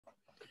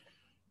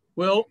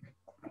Well,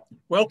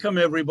 welcome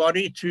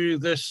everybody to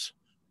this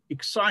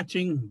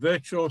exciting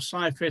virtual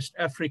SciFest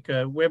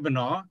Africa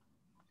webinar,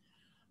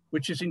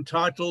 which is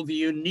entitled The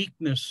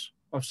Uniqueness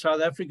of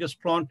South Africa's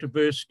Plant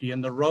Diversity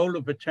and the Role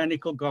of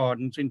Botanical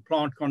Gardens in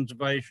Plant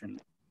Conservation.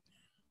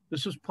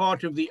 This is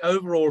part of the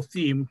overall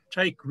theme,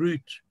 Take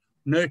Root,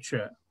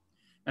 Nurture,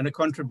 and a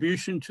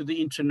contribution to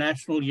the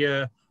International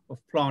Year of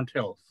Plant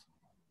Health.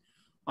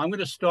 I'm going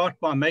to start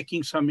by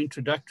making some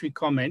introductory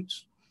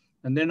comments,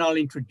 and then I'll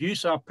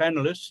introduce our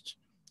panelists,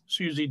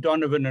 Susie,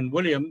 Donovan, and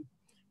William,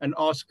 and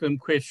ask them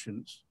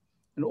questions.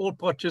 And all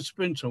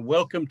participants are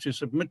welcome to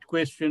submit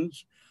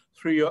questions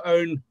through your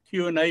own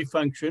Q&A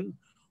function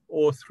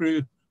or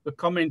through the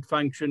comment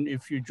function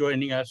if you're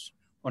joining us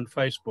on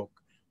Facebook.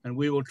 And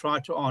we will try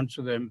to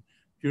answer them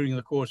during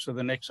the course of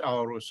the next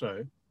hour or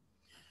so.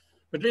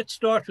 But let's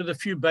start with a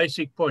few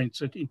basic points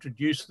that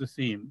introduce the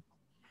theme.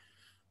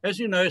 As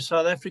you know,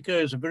 South Africa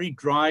is a very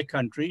dry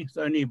country,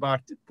 with only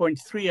about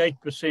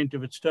 0.38%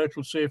 of its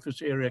total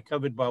surface area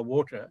covered by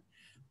water.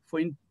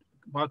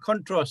 By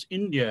contrast,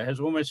 India has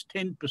almost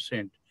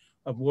 10%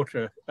 of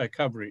water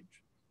coverage.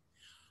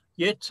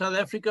 Yet South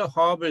Africa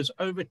harbors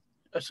over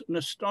an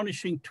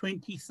astonishing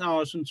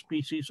 20,000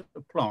 species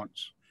of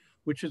plants,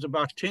 which is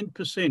about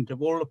 10%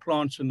 of all the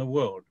plants in the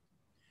world.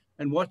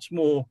 And what's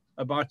more,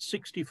 about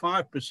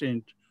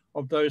 65%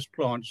 of those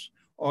plants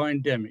are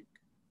endemic.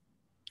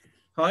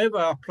 However,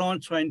 our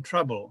plants are in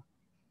trouble.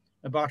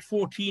 About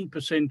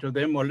 14% of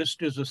them are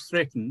listed as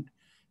threatened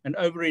and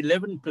over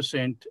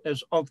 11%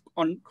 as of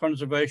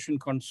conservation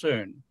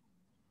concern.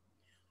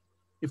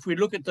 If we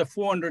look at the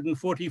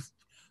 440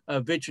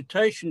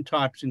 vegetation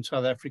types in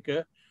South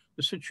Africa,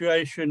 the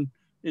situation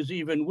is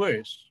even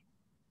worse.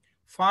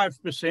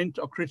 5%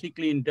 are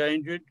critically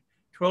endangered,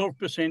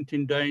 12%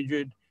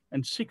 endangered,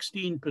 and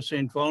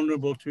 16%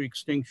 vulnerable to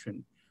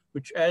extinction,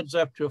 which adds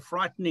up to a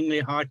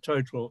frighteningly high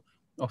total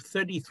of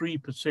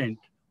 33%,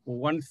 or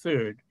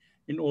 1/3,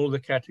 in all the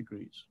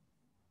categories.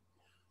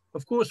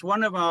 Of course,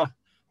 one of our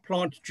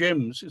plant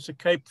gems is the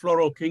Cape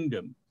Floral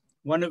Kingdom,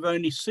 one of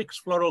only 6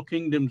 floral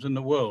kingdoms in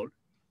the world.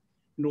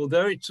 And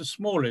although it's the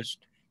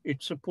smallest,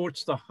 it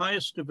supports the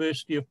highest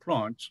diversity of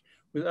plants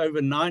with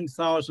over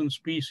 9,000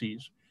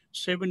 species,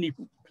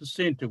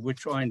 70% of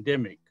which are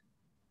endemic.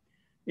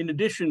 In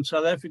addition,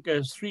 South Africa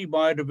has 3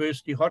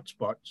 biodiversity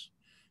hotspots.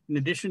 In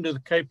addition to the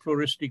Cape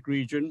Floristic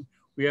region,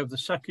 we have the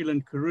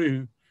succulent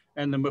Karoo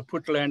and the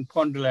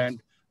Maputaland-Pondoland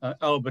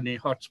Albany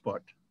hotspot.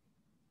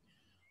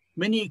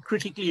 Many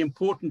critically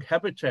important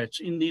habitats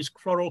in these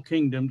floral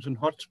kingdoms and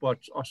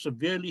hotspots are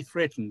severely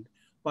threatened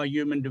by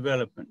human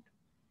development.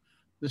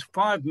 There's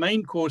 5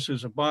 main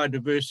causes of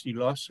biodiversity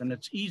loss, and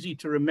it's easy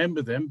to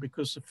remember them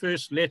because the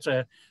first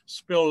letter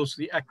spells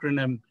the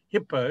acronym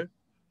HIPPO.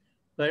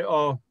 They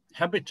are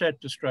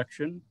habitat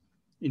destruction,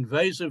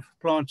 invasive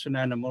plants and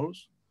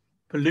animals,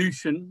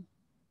 pollution,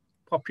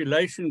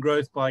 population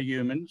growth by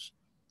humans,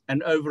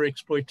 and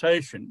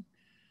overexploitation.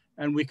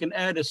 And we can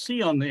add a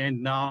C on the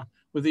end now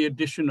with the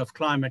addition of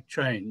climate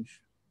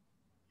change.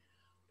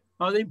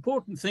 Now, the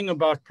important thing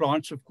about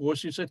plants, of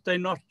course, is that they're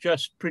not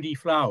just pretty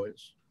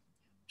flowers.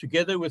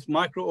 Together with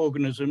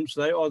microorganisms,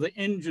 they are the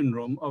engine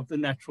room of the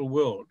natural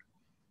world,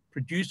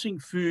 producing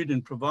food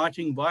and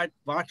providing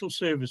vital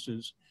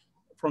services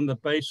from the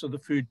base of the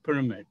food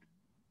pyramid.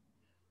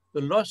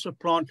 The loss of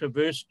plant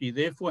diversity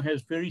therefore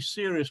has very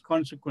serious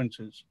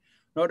consequences,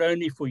 not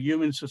only for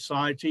human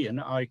society and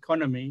our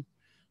economy,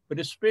 but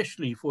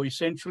especially for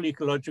essential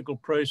ecological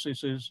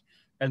processes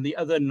and the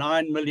other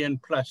 9 million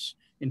plus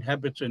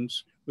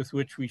inhabitants with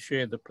which we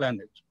share the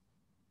planet.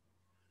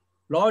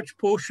 Large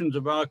portions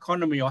of our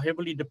economy are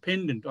heavily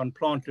dependent on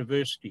plant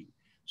diversity,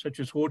 such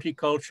as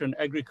horticulture and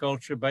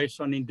agriculture based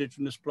on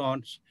indigenous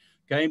plants,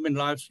 game and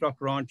livestock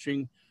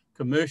ranching,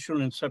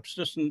 commercial and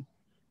subsistence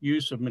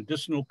use of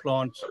medicinal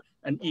plants,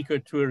 and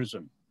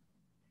ecotourism.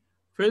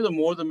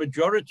 Furthermore, the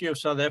majority of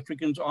South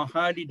Africans are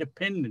highly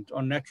dependent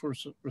on natural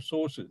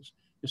resources,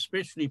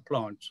 especially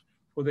plants,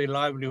 for their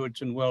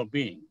livelihoods and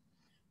well-being.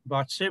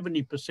 About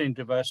 70%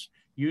 of us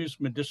use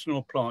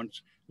medicinal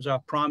plants as our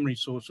primary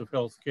source of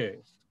health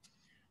care.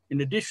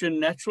 In addition,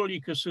 natural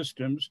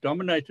ecosystems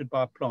dominated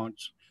by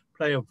plants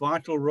play a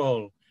vital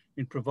role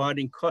in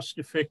providing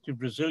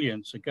cost-effective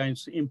resilience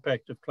against the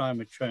impact of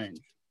climate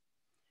change.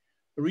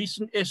 A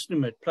recent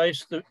estimate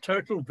placed the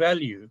total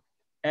value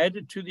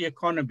added to the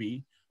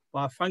economy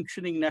by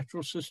functioning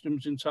natural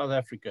systems in South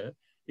Africa,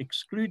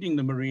 excluding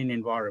the marine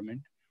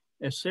environment,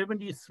 as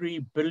 73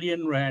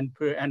 billion rand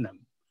per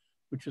annum,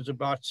 which is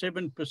about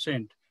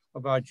 7%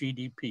 of our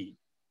GDP.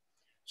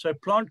 So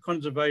plant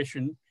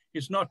conservation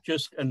is not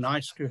just a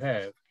nice to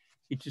have,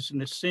 it is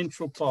an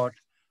essential part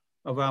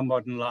of our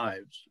modern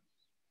lives.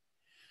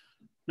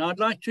 Now I'd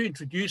like to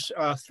introduce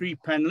our 3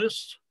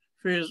 panelists.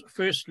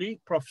 Firstly,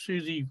 Prof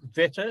Susanne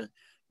Vetter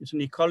is an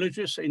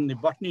ecologist in the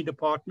botany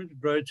department at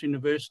Rhodes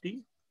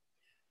University.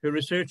 Her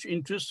research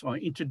interests are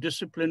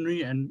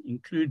interdisciplinary and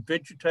include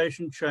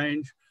vegetation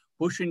change,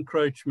 bush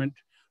encroachment,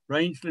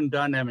 rangeland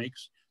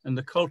dynamics, and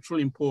the cultural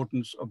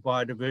importance of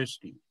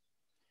biodiversity.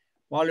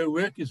 While her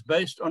work is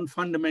based on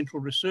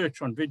fundamental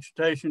research on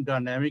vegetation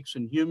dynamics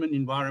and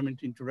human-environment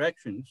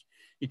interactions,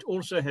 it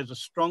also has a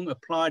strong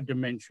applied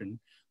dimension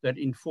that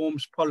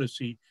informs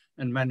policy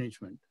and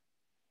management.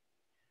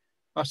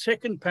 Our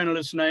second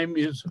panelist's name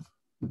is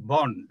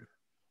Bond,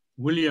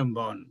 William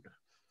Bond.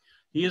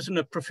 He is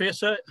a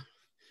professor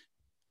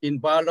in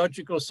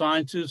biological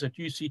sciences at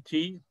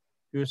UCT,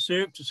 who has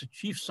served as a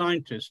chief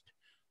scientist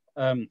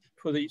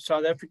for the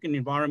South African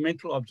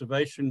Environmental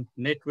Observation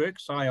Network,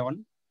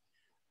 SION,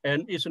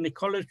 and is an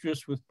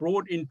ecologist with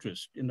broad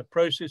interest in the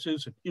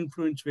processes that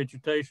influence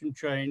vegetation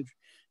change,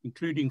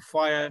 including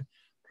fire,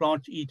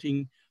 plant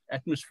eating,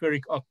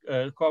 atmospheric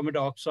carbon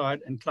dioxide,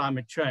 and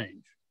climate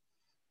change.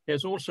 He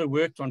has also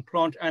worked on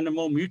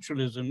plant-animal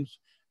mutualisms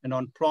and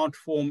on plant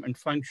form and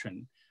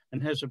function,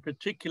 and has a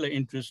particular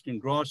interest in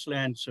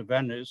grassland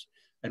savannas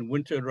and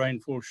winter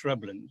rainfall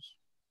shrublands.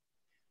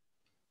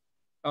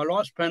 Our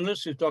last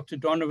panelist is Dr.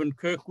 Donovan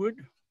Kirkwood,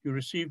 who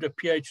received a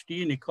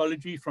PhD in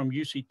ecology from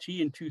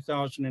UCT in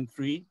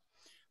 2003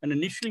 and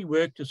initially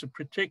worked as a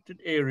protected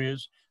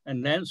areas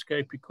and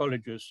landscape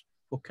ecologist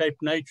for Cape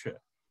Nature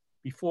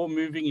before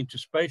moving into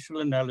spatial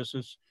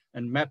analysis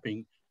and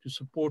mapping to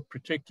support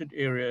protected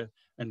area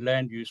and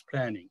land use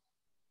planning.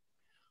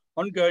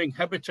 Ongoing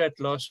habitat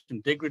loss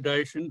and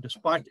degradation,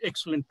 despite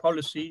excellent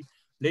policy,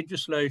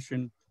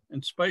 legislation,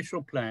 and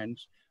spatial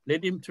plans,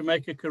 led him to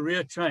make a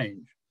career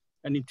change.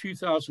 And in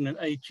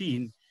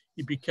 2018,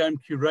 he became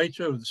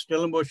curator of the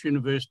Stellenbosch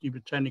University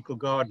Botanical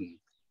Garden.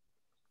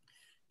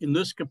 In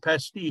this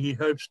capacity, he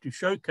hopes to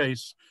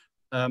showcase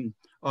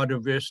our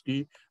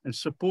diversity and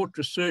support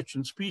research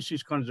and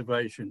species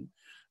conservation,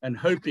 and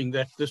hoping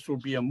that this will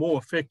be a more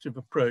effective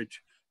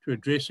approach to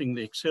addressing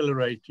the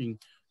accelerating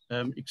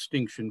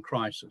extinction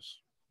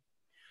crisis.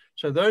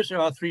 So those are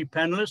our three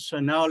panelists. So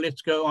now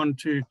let's go on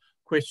to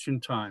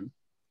question time.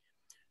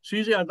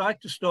 Susie, I'd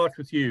like to start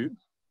with you.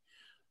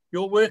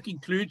 Your work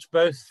includes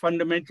both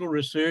fundamental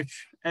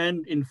research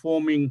and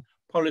informing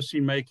policy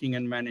making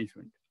and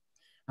management.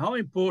 How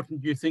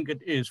important do you think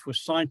it is for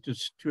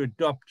scientists to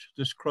adopt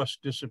this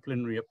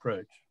cross-disciplinary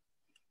approach?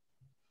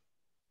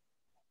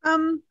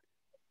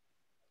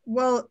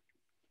 Well,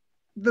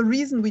 the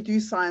reason we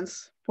do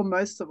science for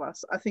most of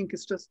us, I think,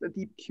 is just a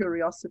deep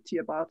curiosity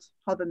about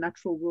how the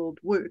natural world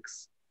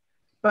works.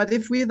 But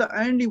if we're the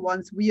only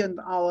ones, we and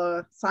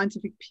our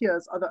scientific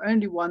peers are the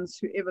only ones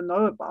who ever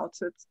know about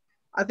it,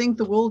 I think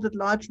the world at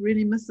large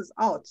really misses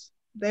out.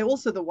 They're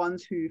also the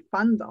ones who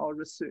fund our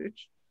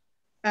research.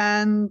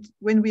 And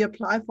when we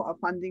apply for our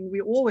funding,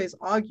 we always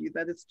argue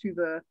that it's to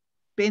the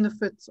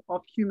benefit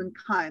of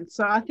humankind.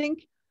 So I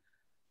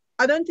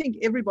don't think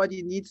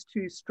everybody needs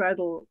to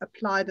straddle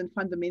applied and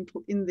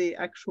fundamental in their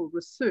actual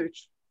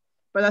research,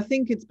 but I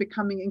think it's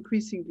becoming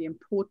increasingly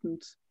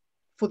important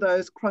for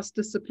those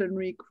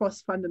cross-disciplinary,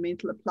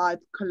 cross-fundamental applied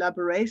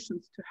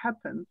collaborations to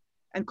happen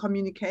and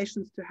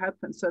communications to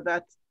happen, so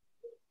that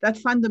that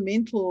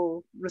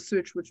fundamental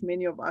research, which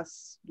many of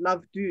us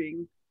love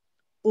doing,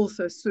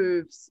 also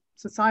serves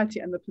society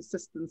and the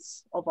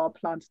persistence of our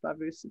plant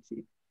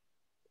diversity.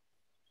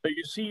 So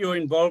you see your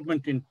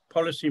involvement in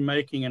policy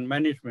making and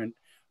management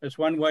as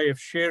one way of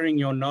sharing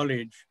your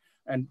knowledge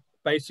and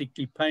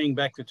basically paying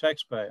back the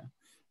taxpayer?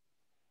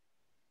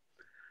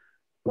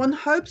 One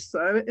hopes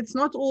so. It's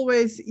not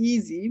always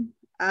easy.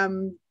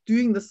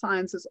 Doing the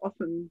science is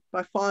often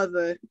by far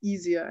the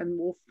easier and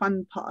more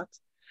fun part.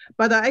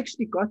 But I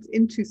actually got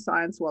into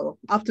science, well,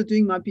 after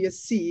doing my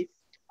BSc,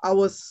 I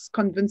was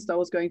convinced I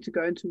was going to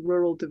go into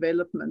rural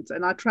development,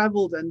 and I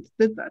traveled and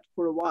did that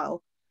for a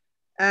while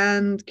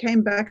and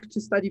came back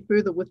to study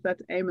further with that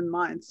aim in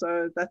mind.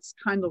 So that's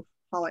kind of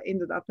how I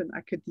ended up in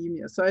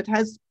academia. So it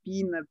has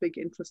been a big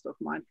interest of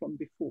mine from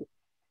before.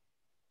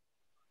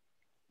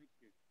 Thank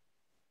you.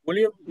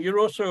 William, you're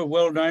also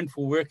well known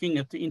for working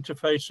at the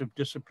interface of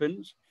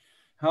disciplines.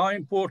 How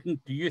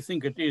important do you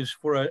think it is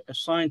for a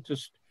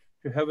scientist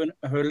to have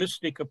a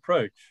holistic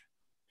approach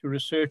to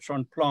research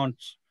on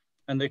plants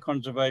and their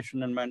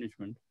conservation and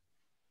management?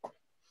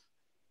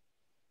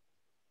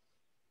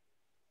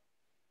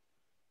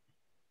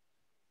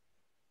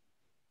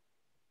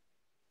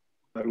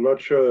 I'm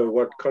not sure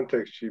what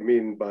context you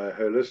mean by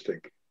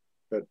holistic,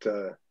 but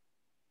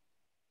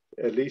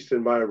at least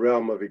in my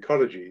realm of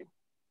ecology,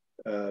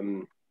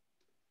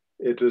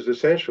 it was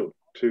essential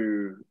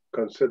to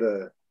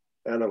consider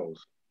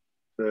animals.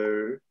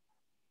 So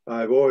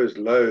I've always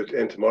loathed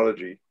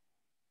entomology,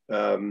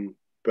 and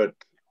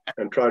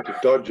tried to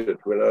dodge it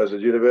when I was at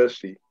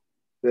university.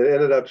 Then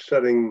ended up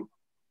studying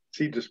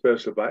seed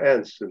dispersal by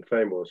ants in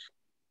Stellenbosch.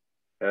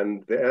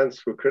 And the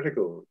ants were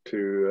critical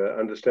to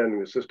understanding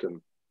the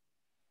system.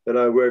 Then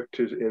I worked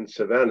in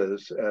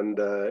savannas, and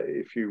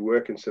if you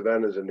work in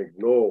savannas and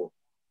ignore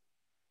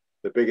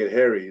the big and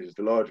hairies,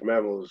 the large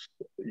mammals,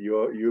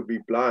 you'll be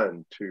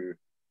blind to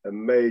a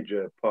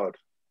major part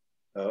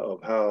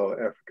of how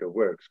Africa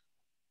works.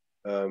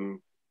 And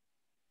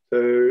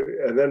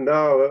then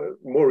now,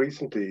 more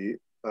recently,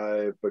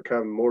 I've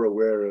become more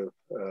aware of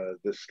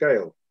the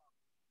scale.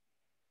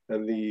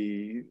 And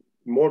the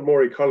more and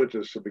more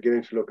ecologists are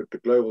beginning to look at the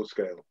global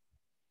scale.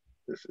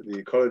 the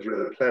ecology of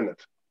the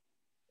planet.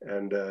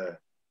 And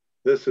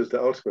this is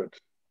the ultimate,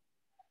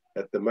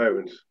 at the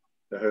moment,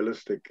 a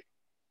holistic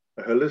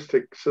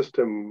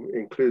system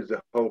includes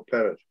the whole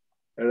planet.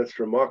 And it's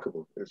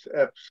remarkable. It's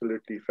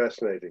absolutely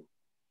fascinating.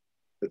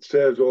 It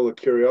serves all the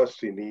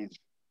curiosity needs,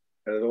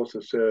 and it also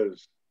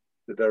serves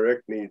the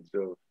direct needs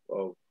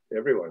of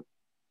everyone.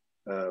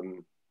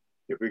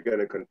 If we're going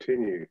to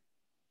continue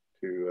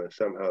to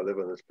somehow live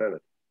on this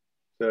planet.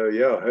 So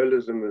yeah,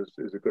 holism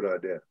is a good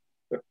idea.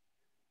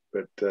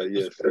 But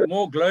yes. This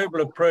more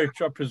global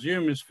approach, I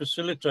presume, is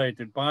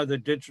facilitated by the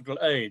digital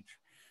age,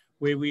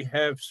 where we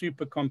have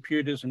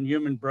supercomputers and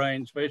human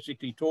brains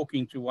basically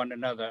talking to one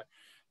another,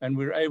 and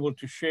we're able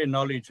to share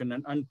knowledge in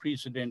an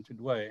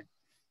unprecedented way.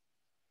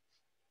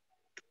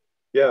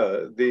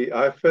 Yeah,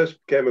 I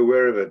first became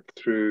aware of it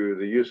through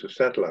the use of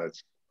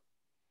satellites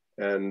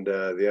and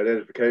the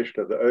identification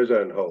of the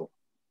ozone hole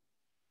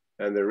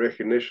and the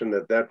recognition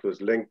that that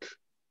was linked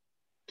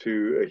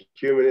to a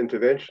human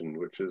intervention,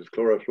 which is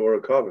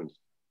chlorofluorocarbons.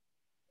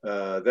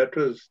 That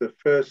was the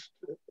first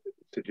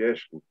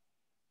suggestion.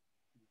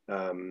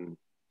 It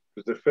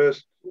was the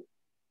first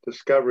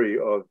discovery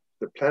of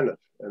the planet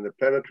and the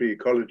planetary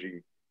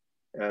ecology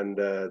and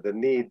the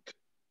need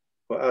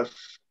for us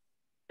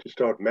to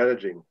start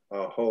managing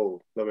our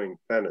whole living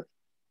planet.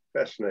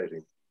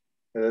 Fascinating.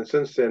 And then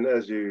since then,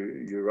 as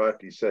you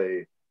rightly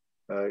say,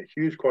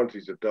 huge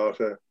quantities of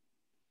data,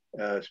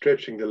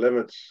 stretching the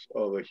limits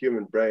of a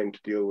human brain to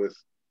deal with,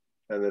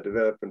 and the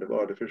development of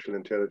artificial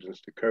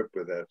intelligence to cope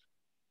with that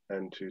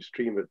and to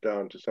stream it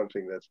down to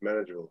something that's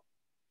manageable.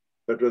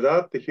 But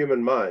without the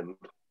human mind,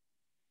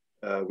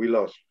 we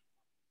lost.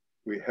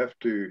 We have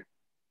to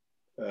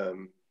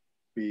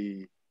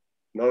be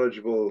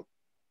knowledgeable,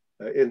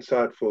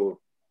 insightful,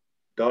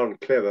 darn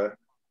clever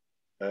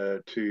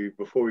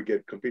before we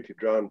get completely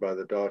drowned by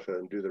the data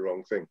and do the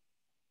wrong thing.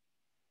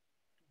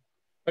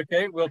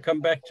 Okay, we'll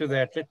come back to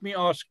that. Let me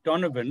ask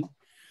Donovan.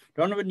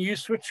 Donovan, you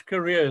switched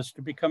careers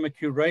to become a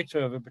curator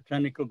of a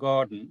botanical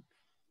garden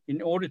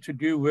in order to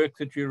do work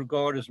that you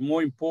regard as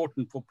more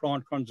important for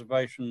plant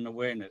conservation and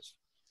awareness.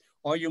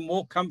 Are you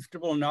more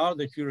comfortable now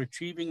that you're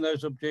achieving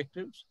those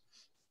objectives?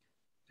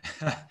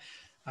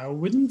 I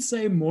wouldn't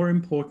say more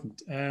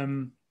important.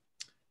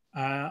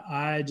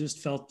 I just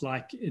felt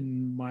like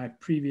in my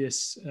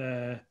previous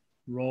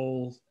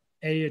role,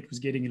 it was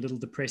getting a little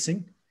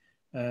depressing.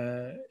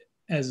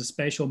 As a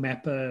spatial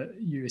mapper,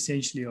 you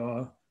essentially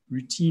are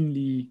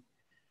routinely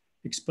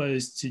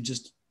exposed to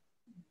just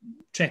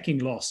tracking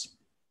loss.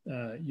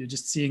 You're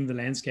just seeing the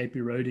landscape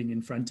eroding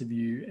in front of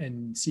you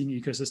and seeing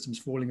ecosystems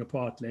falling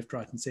apart left,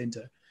 right, and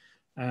center.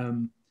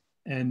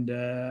 And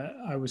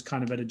I was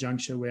kind of at a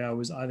juncture where I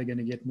was either going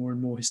to get more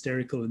and more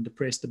hysterical and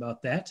depressed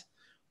about that,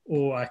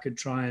 or I could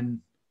try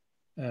and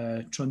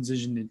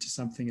transition into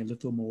something a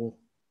little more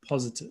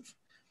positive.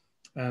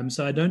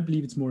 So I don't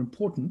believe it's more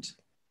important,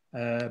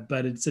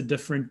 but it's a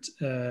different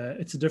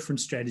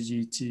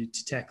strategy to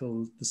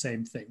tackle the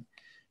same thing.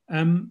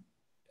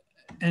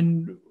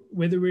 And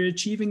whether we're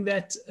achieving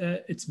that,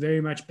 it's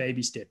very much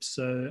baby steps.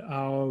 So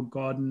our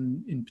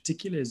garden in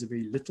particular is a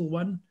very little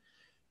one.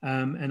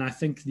 And I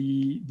think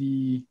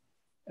the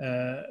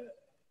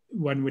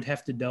one would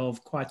have to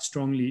delve quite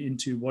strongly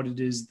into what it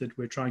is that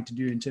we're trying to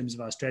do in terms of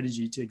our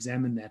strategy to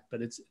examine that,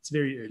 but it's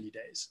very early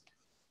days.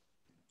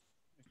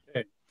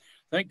 Okay,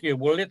 thank you.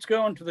 Well, let's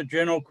go on to the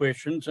general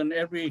questions, and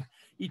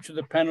each of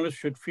the panelists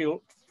should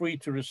feel free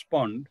to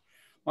respond.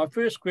 My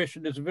first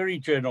question is a very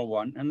general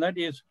one, and that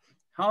is,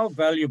 how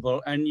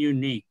valuable and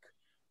unique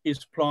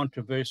is plant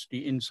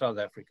diversity in South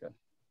Africa?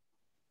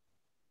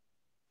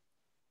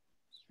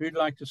 Who'd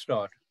like to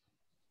start?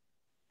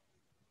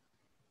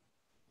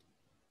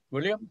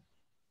 William?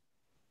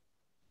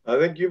 I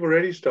think you've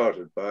already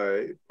started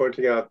by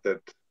pointing out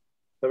that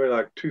something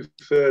like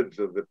 2/3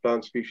 of the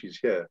plant species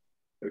here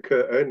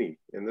occur only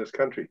in this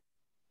country.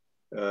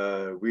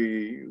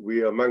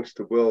 We are amongst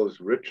the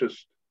world's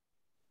richest,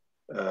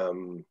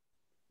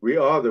 we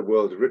are the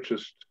world's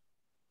richest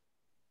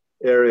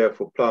area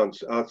for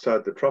plants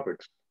outside the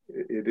tropics.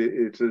 It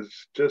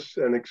is just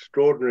an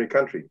extraordinary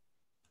country.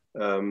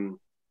 And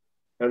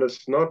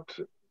it's not,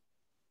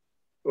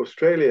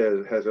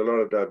 Australia has a lot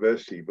of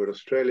diversity, but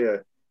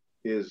Australia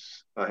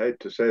is, I hate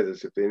to say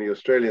this if there are any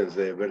Australians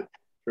there, but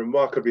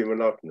remarkably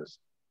monotonous.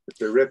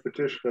 It's a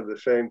repetition of the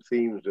same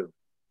themes of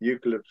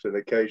eucalypts and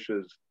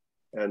acacias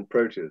and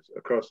proteas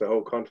across the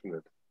whole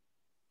continent.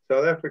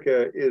 South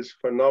Africa is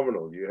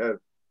phenomenal. You have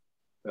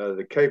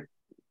the Cape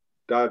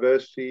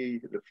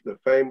diversity, the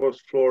famous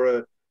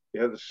flora,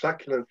 you have the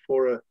succulent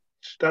flora,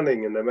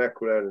 stunning in the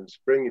Immaculate in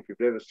spring. If you've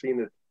never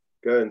seen it,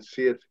 go and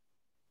see it.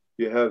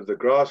 You have the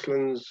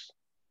grasslands,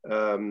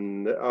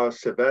 our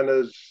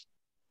savannas,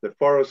 the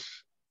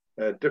forests,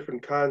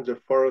 different kinds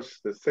of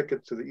forests, the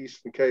thickets of the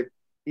Eastern Cape.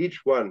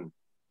 Each one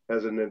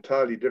has an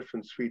entirely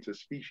different suite of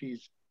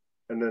species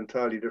and an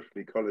entirely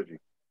different ecology.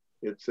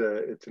 It's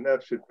an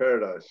absolute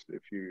paradise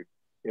if you're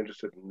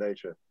interested in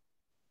nature.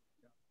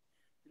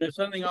 There's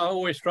something I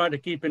always try to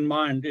keep in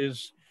mind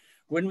is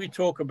when we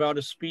talk about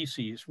a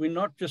species, we're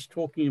not just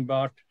talking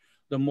about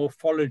the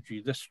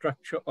morphology, the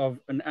structure of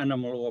an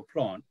animal or a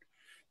plant.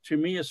 To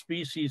me, a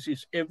species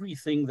is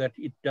everything that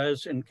it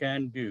does and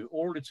can do,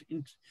 all its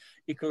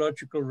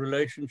ecological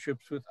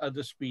relationships with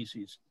other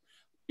species.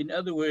 In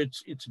other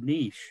words, it's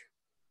niche.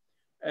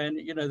 And,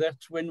 you know,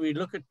 that's when we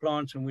look at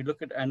plants and we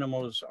look at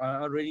animals,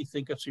 I really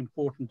think it's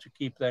important to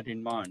keep that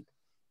in mind.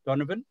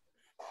 Donovan?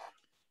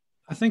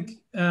 I think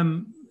a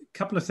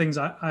couple of things.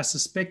 I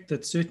suspect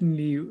that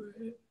certainly,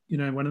 you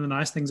know, one of the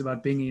nice things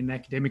about being in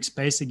academic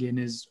space again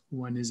is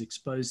one is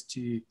exposed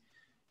to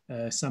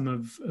some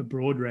of a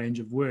broad range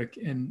of work.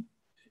 And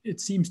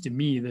it seems to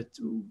me that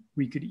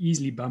we could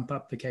easily bump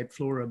up the Cape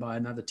Flora by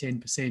another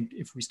 10%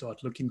 if we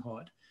start looking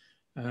hard.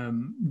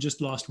 Just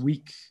last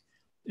week,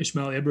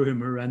 Ishmael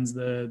Ibrahim, who runs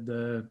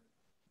the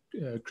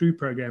crew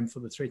program for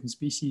the threatened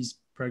species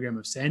program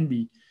of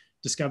SANBI,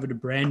 discovered a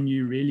brand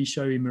new, really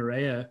showy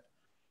Morea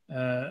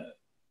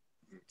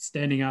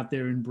standing out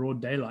there in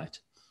broad daylight.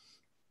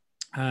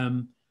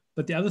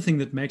 But the other thing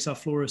that makes our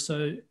flora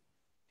so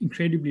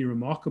incredibly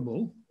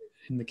remarkable,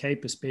 in the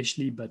Cape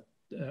especially, but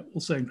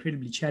also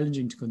incredibly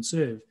challenging to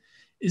conserve,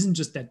 isn't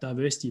just that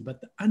diversity,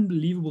 but the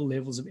unbelievable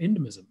levels of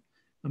endemism.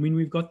 I mean,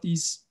 we've got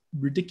these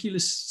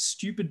ridiculous,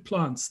 stupid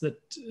plants that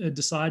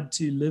decide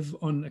to live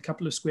on a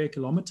couple of square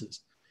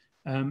kilometers.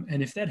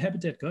 And if that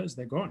habitat goes,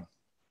 they're gone.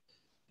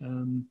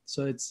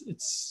 So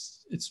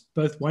it's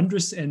both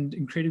wondrous and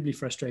incredibly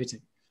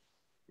frustrating.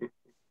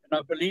 And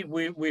I believe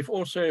we've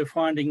also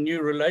finding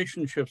new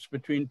relationships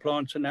between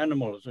plants and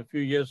animals. A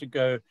few years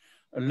ago,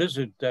 a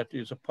lizard that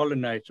is a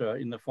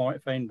pollinator in the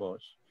fynbos.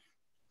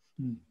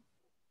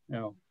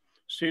 Yeah.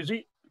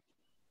 Susie?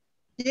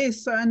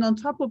 Yes, so, and on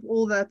top of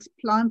all that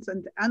plant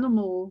and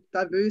animal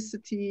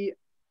diversity,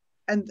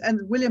 and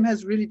William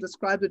has really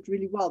described it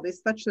really well,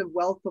 there's such a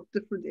wealth of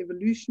different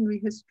evolutionary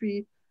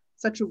history,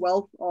 such a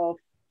wealth of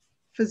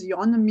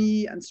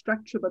physiognomy and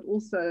structure, but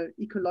also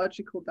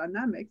ecological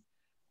dynamics.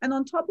 And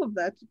on top of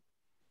that,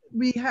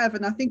 we have,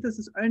 and I think this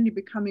is only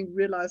becoming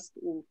realized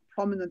or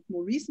prominent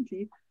more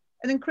recently,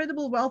 an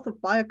incredible wealth of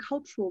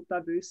biocultural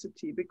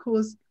diversity,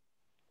 because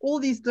all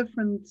these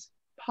different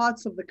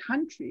parts of the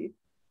country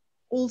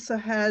also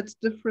had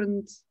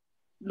different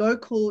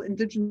local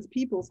indigenous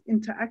peoples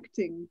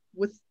interacting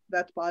with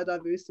that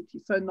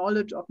biodiversity. So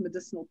knowledge of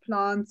medicinal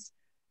plants,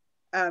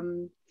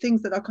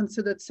 things that are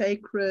considered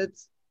sacred,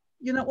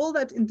 you know, all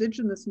that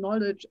indigenous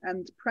knowledge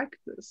and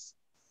practice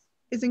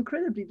is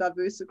incredibly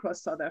diverse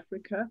across South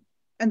Africa.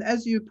 And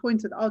as you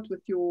pointed out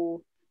with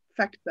your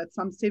fact that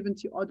some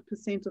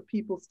 70% of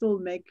people still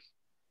make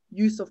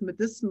use of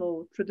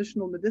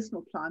traditional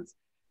medicinal plants,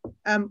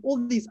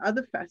 all these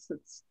other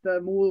facets, the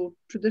more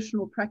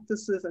traditional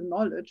practices and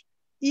knowledge,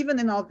 even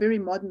in our very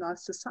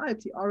modernized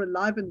society, are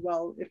alive and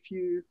well if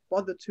you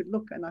bother to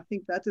look. And I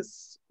think that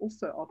is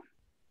also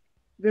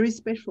very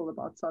special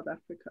about South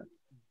Africa.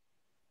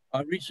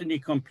 I recently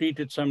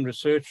completed some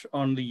research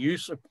on the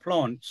use of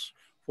plants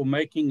for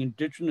making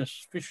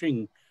indigenous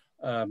fishing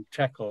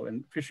tackle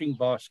and fishing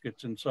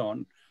baskets and so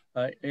on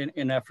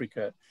in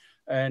Africa.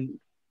 And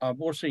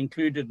I've also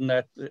included in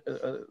that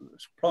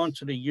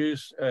plants that are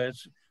used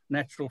as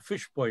natural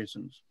fish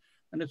poisons.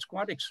 And it's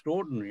quite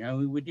extraordinary. I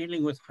mean, we're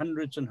dealing with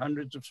hundreds and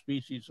hundreds of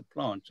species of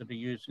plants that are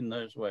used in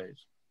those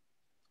ways.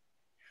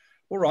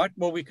 All right,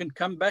 well, we can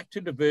come back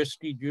to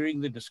diversity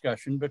during the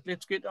discussion, but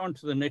let's get on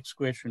to the next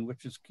question,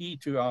 which is key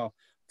to our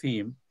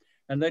theme,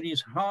 and that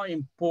is how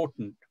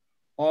important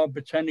are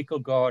botanical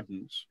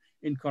gardens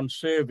in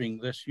conserving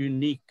this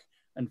unique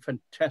and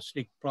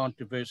fantastic plant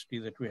diversity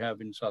that we have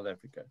in South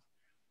Africa?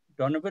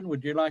 Donovan,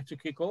 would you like to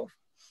kick off?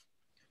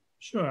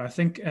 Sure, I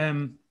think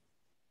I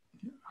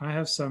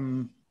have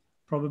some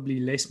probably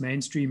less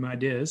mainstream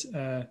ideas.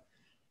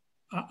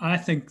 I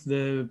think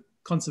the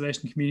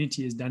conservation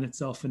community has done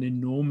itself an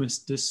enormous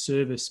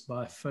disservice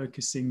by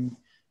focusing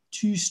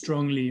too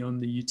strongly on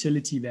the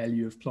utility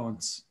value of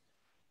plants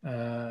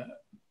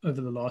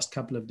over the last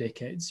couple of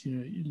decades. You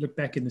know, you look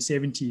back in the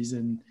 70s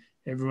and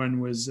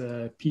everyone was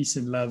peace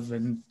and love,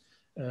 and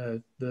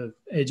the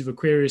age of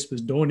Aquarius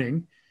was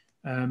dawning.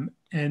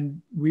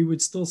 And we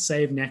would still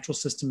save natural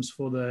systems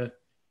for the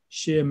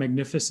sheer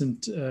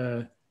magnificent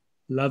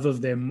love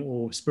of them,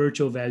 or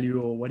spiritual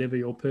value, or whatever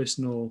your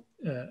personal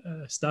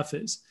stuff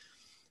is.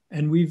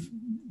 And we've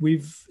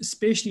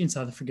especially in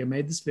South Africa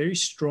made this very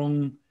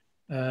strong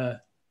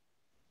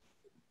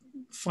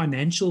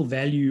financial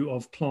value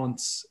of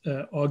plants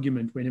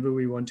argument whenever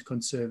we want to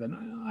conserve.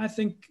 And I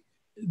think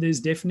there's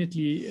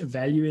definitely a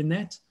value in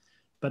that,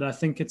 but I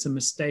think it's a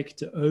mistake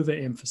to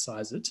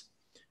overemphasize it.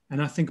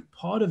 And I think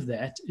part of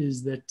that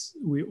is that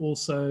we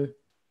also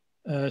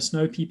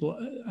snow people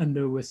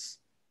under with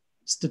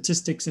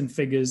statistics and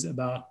figures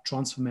about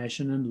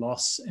transformation and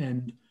loss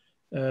and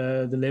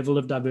the level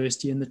of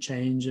diversity and the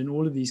change and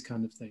all of these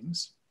kind of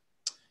things.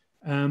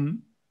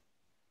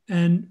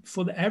 And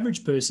for the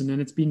average person,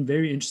 and it's been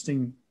very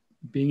interesting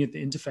being at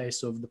the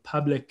interface of the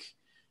public,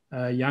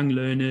 young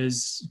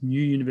learners,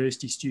 new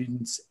university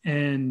students,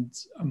 and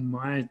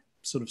my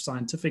sort of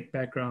scientific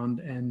background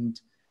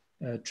and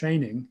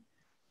training,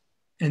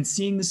 And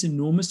seeing this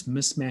enormous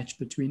mismatch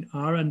between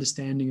our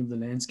understanding of the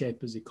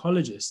landscape as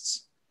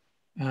ecologists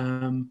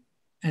and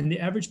the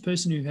average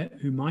person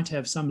who might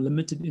have some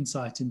limited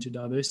insight into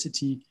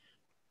diversity,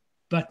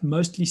 but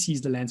mostly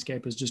sees the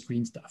landscape as just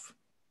green stuff.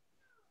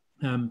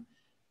 And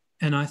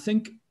I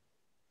think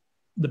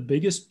the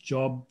biggest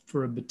job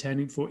for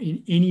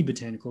in any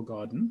botanical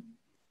garden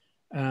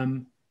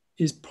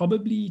is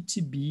probably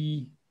to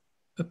be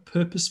a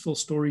purposeful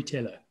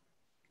storyteller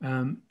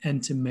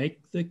and to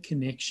make the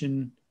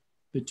connection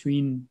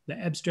between the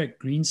abstract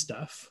green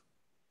stuff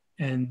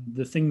and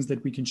the things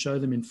that we can show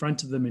them in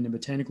front of them in a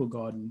botanical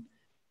garden,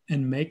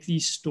 and make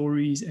these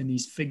stories and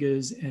these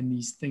figures and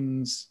these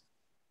things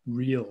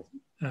real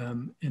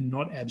and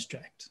not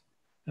abstract,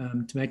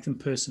 to make them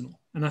personal.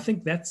 And I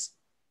think that's,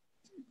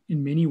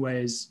 in many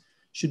ways,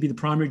 should be the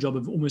primary job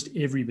of almost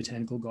every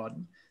botanical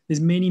garden. There's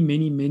many,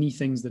 many, many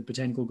things that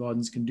botanical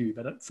gardens can do,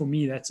 but for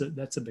me, that's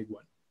a big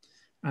one.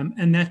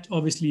 And that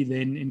obviously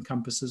then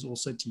encompasses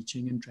also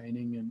teaching and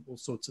training and all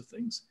sorts of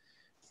things.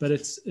 But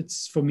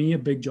it's for me, a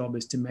big job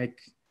is to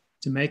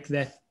make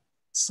that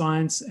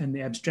science and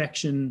the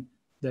abstraction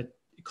that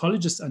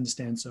ecologists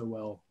understand so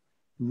well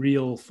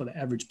real for the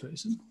average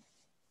person.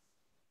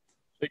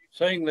 So you're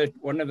saying that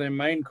one of their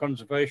main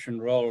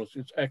conservation roles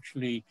is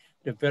actually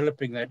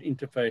developing that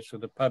interface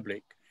with the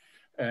public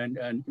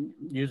and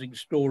using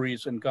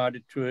stories and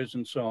guided tours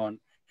and so on,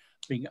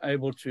 being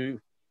able to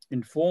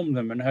inform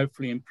them and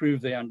hopefully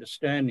improve their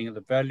understanding of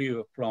the value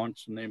of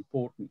plants and their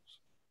importance.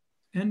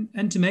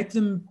 And to make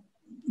them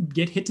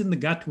get hit in the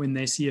gut when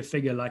they see a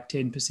figure like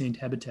 10%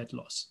 habitat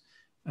loss.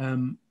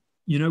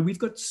 We've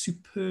got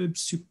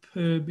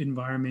superb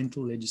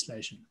environmental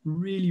legislation,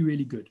 really,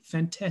 really good,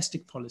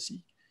 fantastic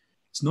policy.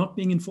 It's not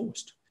being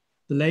enforced.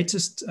 The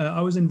latest,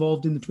 I was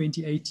involved in the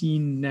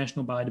 2018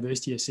 National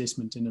Biodiversity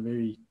Assessment in a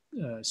very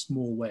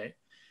small way.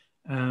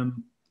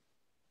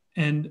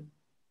 And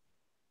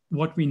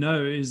what we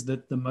know is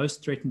that the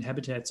most threatened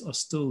habitats are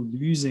still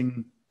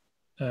losing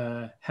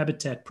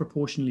habitat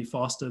proportionally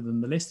faster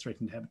than the less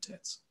threatened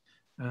habitats.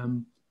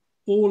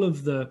 All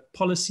of the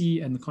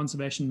policy and the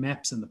conservation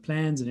maps and the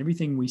plans and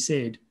everything we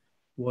said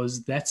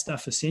was that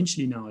stuff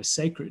essentially now is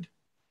sacred.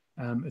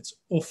 It's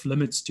off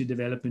limits to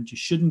development. You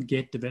shouldn't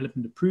get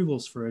development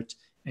approvals for it,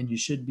 and you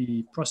should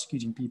be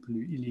prosecuting people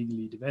who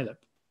illegally develop.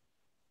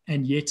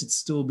 And yet it's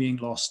still being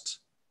lost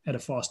at a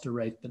faster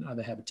rate than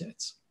other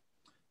habitats.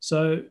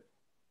 So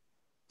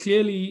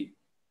clearly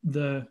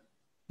the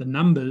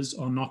numbers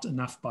are not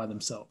enough by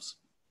themselves.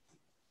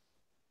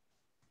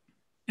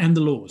 And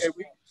the laws.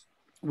 Okay,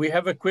 we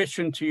have a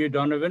question to you,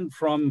 Donovan,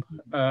 from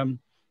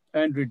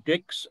Andrew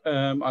Dix.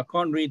 I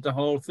can't read the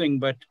whole thing,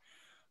 but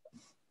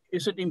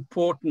is it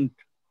important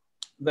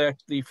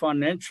that the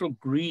financial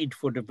greed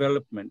for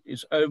development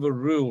is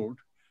overruled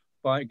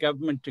by a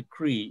government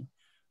decree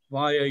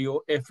via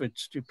your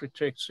efforts to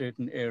protect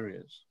certain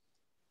areas?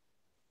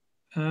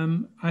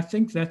 I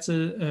think that's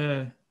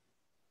a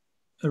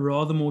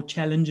rather more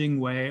challenging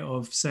way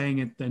of saying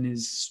it than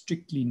is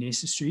strictly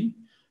necessary.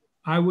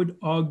 I would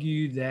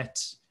argue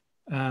that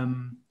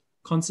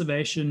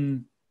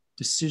conservation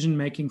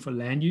decision-making for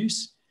land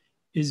use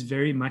is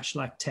very much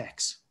like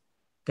tax.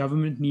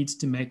 Government needs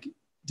to make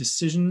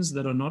decisions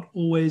that are not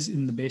always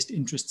in the best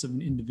interests of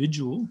an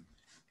individual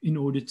in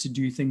order to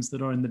do things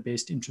that are in the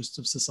best interests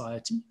of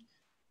society.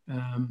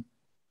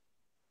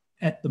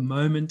 At the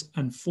moment,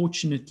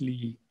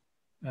 unfortunately,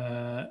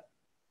 the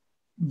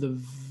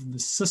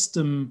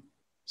system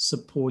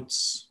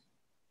supports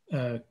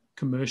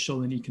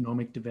commercial and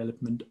economic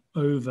development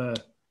over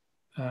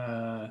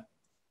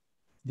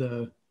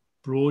the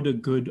broader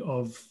good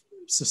of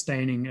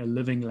sustaining a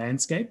living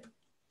landscape.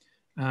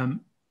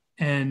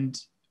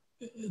 And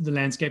the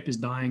landscape is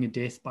dying a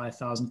death by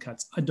 1,000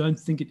 cuts. I don't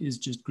think it is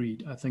just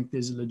greed. I think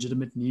there's a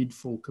legitimate need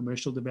for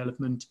commercial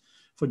development,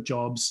 for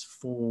jobs,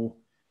 for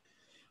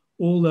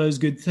all those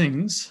good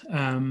things.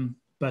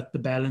 But the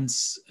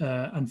balance,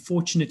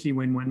 unfortunately,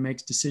 when one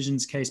makes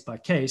decisions case by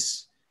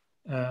case,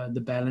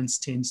 the balance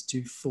tends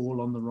to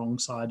fall on the wrong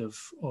side of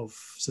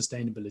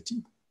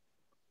sustainability.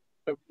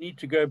 But we need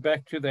to go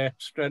back to that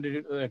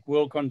strategy, that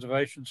World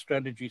Conservation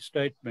Strategy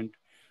statement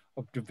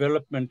of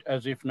development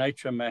as if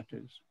nature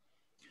matters.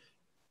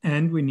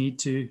 And we need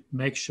to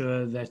make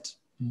sure that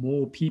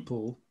more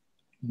people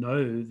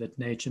know that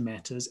nature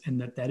matters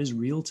and that that is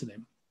real to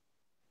them.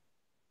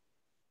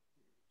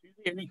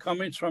 Any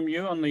comments from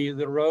you on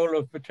the role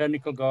of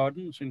botanical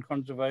gardens in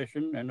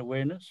conservation and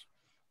awareness?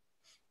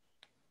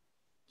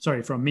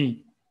 Sorry, from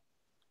me.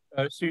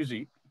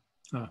 Susie.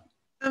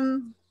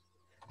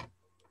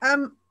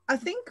 I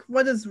think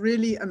what is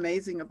really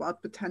amazing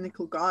about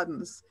botanical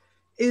gardens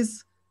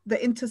is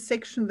the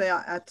intersection they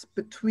are at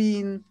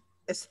between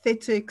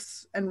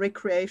aesthetics and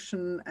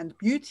recreation and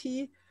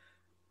beauty,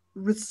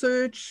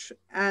 research,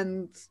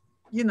 and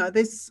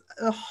there's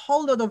a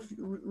whole lot of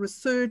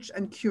research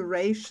and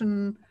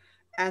curation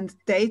and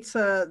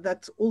data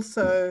that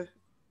also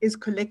is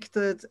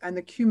collected and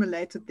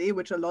accumulated there,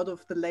 which a lot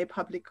of the lay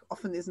public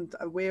often isn't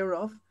aware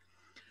of,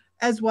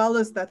 as well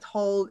as that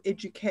whole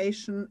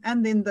education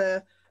and then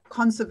the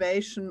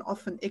conservation,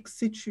 often ex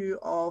situ,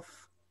 of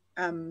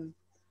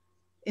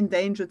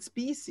endangered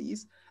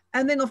species.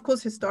 And then, of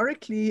course,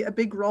 historically, a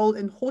big role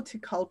in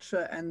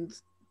horticulture and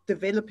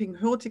developing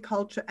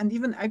horticulture and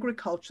even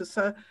agriculture.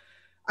 So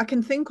I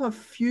can think of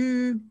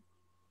few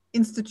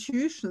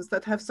institutions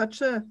that have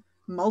such a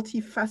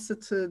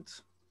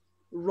multifaceted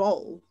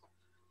role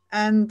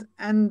and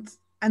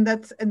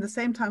that at the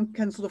same time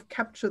can sort of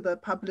capture the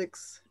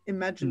public's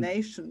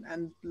imagination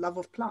and love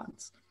of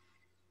plants.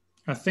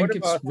 I think what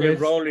about their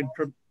role in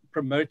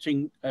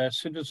promoting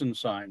citizen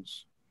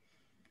science?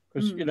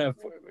 Because, you know,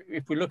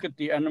 if we look at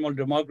the animal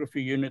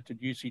demography unit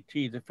at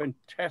UCT, the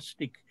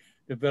fantastic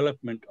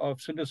development of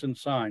citizen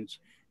science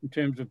in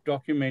terms of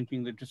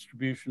documenting the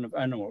distribution of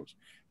animals.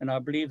 And I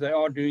believe they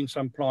are doing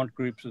some plant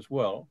groups as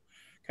well.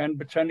 Can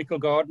botanical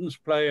gardens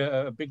play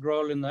a big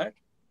role in that?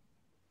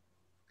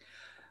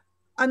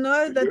 I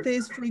know that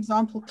there's, for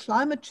example,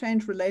 climate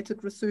change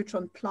related research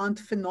on plant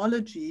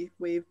phenology,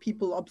 where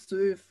people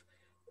observe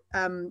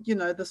you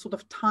know, the sort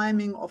of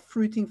timing of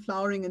fruiting,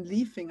 flowering, and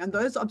leafing. And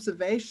those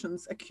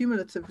observations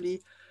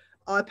accumulatively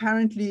are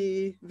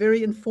apparently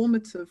very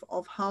informative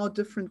of how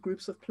different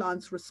groups of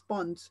plants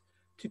respond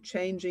to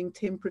changing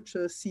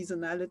temperature,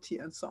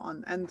 seasonality, and so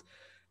on. And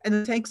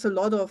it takes a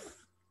lot of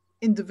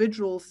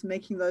individuals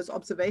making those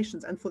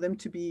observations and for them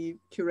to be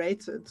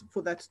curated,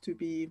 for that to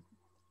be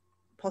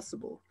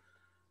possible.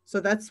 So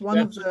that's one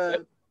of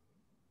the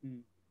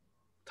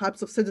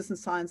types of citizen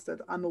science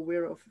that I'm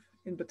aware of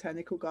in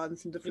botanical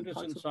gardens in different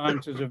parts of the world.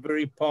 Citizen science is a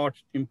very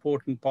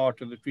important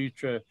part of the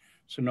future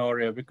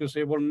scenario, because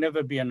there will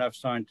never be enough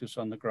scientists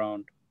on the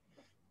ground.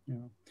 Yeah.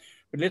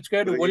 But let's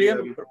go to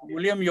William.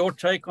 William, your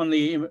take on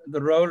the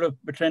role of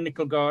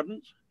botanical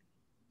gardens?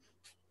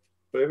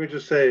 Well, let me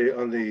just say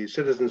on the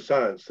citizen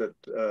science that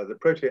the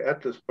Protea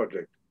Atlas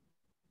project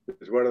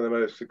is one of the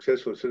most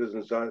successful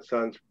citizen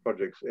science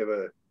projects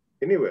ever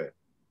anywhere.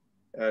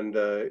 And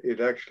it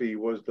actually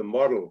was the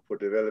model for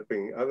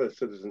developing other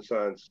citizen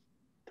science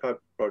type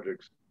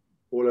projects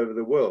all over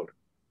the world.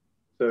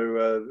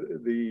 So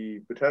the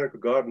botanical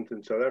gardens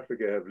in South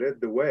Africa have led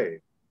the way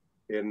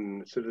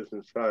in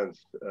citizen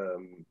science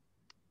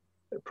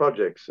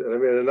projects. And I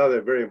mean,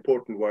 another very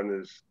important one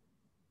is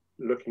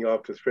looking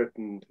after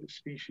threatened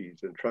species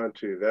and trying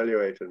to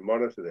evaluate and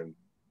monitor them,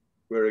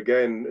 where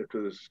again,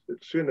 it's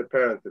soon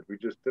apparent that we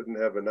just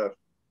didn't have enough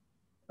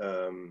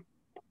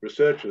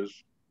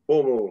researchers,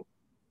 formal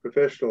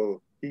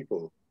professional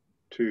people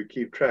to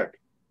keep track,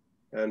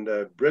 and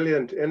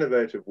brilliant,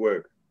 innovative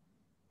work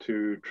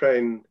to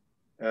train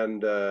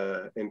and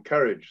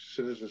encourage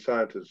citizen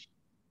scientists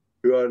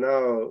who are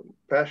now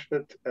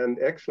passionate and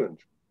excellent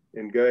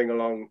in going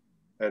along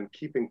and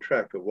keeping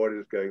track of what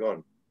is going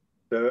on.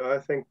 So I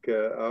think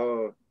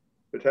our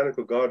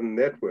botanical garden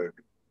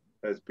network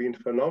has been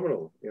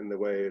phenomenal in the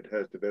way it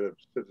has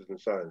developed citizen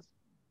science.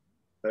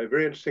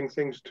 Very interesting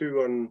things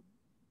too on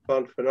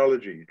plant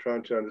phenology,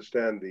 trying to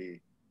understand the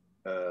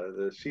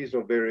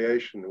seasonal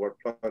variation, what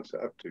plants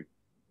are up to,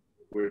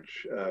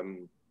 which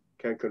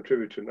can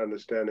contribute to an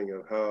understanding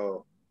of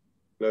how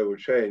global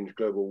change,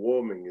 global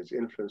warming is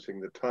influencing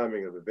the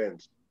timing of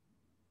events.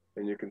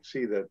 And you can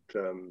see that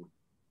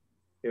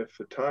if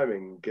the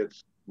timing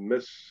gets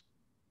mistimed,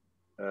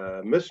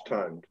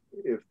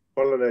 if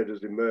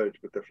pollinators emerge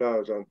but the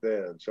flowers aren't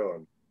there and so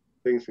on,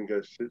 things can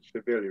go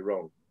severely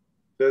wrong.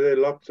 So there are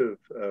lots of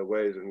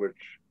ways in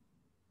which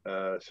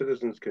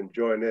citizens can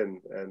join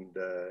in and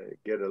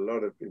get a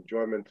lot of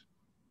enjoyment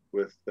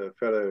with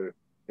fellow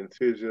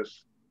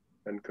enthusiasts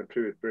and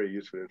contribute very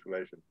useful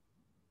information.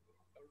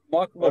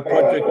 A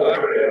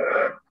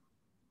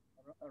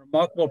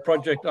remarkable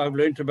project I've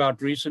learned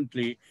about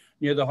recently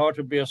near the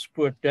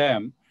Hartbeespoort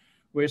Dam,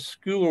 where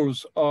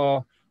schools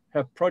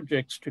have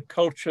projects to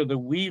culture the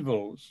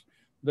weevils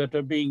that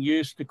are being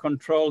used to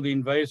control the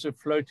invasive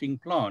floating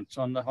plants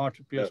on the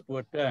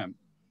Hartbeespoort Dam.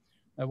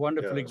 A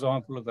wonderful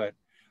example of that.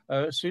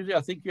 Susie,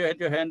 I think you had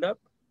your hand up.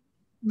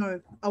 No,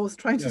 I was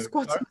trying to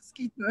squat a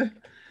mosquito.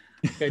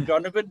 Okay,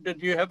 Donovan,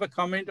 did you have a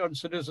comment on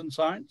citizen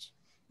science?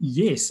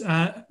 Yes.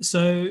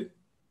 So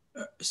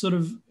sort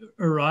of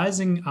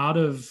arising out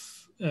of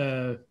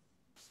the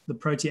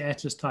Protea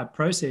Atlas type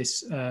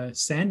process,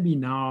 SANBI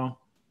now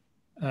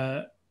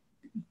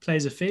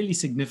plays a fairly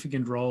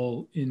significant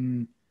role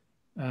in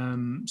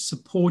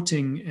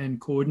supporting and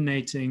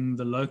coordinating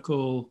the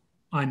local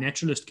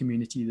iNaturalist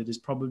community that is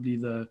probably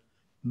the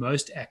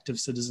most active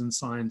citizen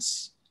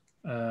science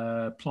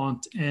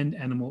plant and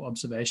animal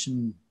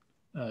observation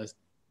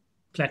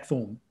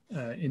platform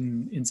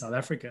in South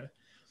Africa.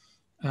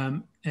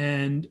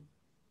 And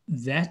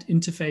that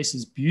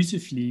interfaces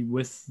beautifully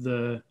with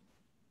the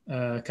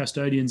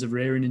custodians of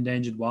rare and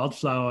endangered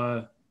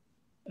wildflower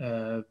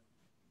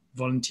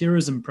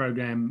volunteerism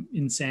program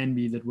in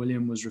SANBI that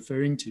William was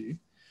referring to,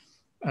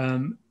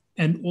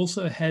 and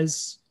also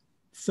has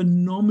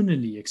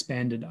phenomenally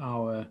expanded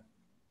our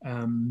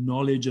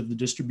knowledge of the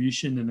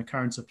distribution and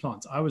occurrence of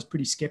plants. I was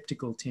pretty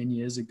skeptical 10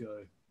 years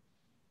ago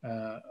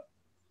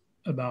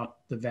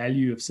about the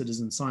value of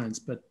citizen science,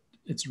 but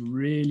it's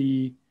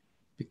really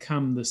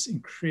become this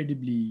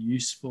incredibly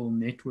useful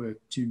network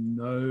to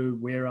know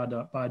where our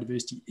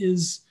biodiversity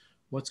is,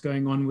 what's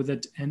going on with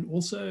it, and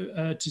also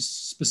to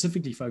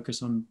specifically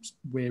focus on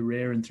where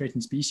rare and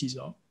threatened species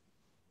are.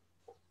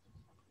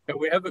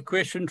 We have a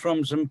question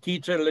from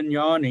Zimkita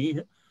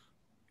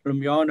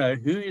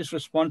Lumiano, who is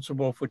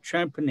responsible for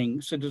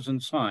championing citizen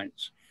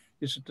science?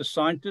 Is it the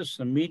scientists,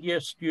 the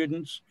media,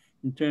 students,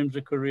 in terms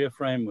of career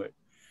framework?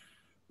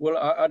 Well,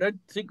 I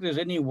don't think there's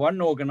any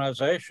one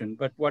organization,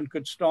 but one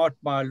could start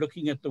by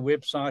looking at the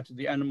website of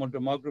the Animal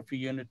Demography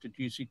Unit at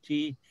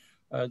UCT,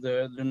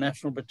 the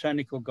National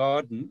Botanical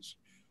Gardens.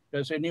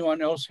 Does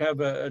anyone else have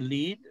a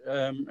lead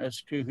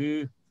as to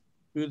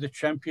who the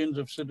champions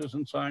of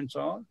citizen science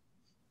are?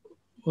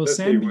 Well,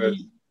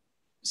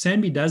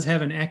 SANBI does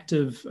have an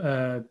active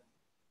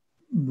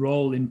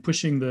role in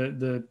pushing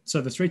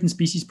so the Threatened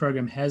Species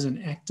Program has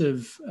an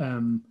active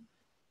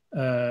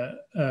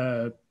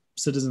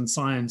citizen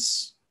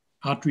science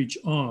outreach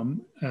arm,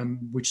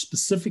 which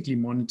specifically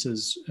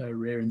monitors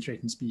rare and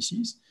threatened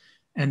species.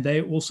 And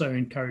they also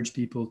encourage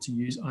people to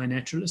use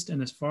iNaturalist.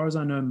 And as far as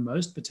I know,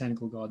 most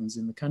botanical gardens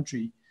in the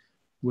country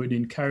would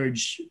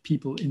encourage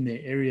people in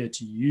their area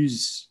to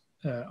use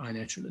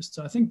iNaturalist.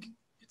 So I think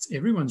it's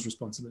everyone's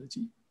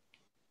responsibility.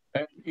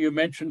 You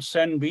mentioned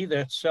SANBI,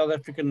 that's South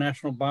African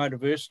National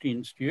Biodiversity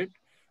Institute,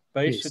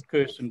 based at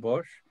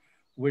Kirstenbosch,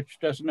 which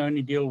doesn't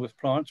only deal with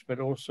plants, but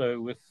also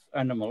with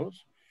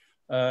animals.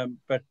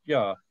 But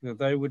yeah,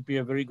 they would be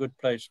a very good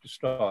place to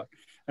start.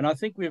 And I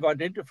think we've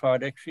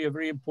identified actually a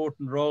very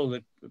important role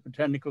that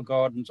botanical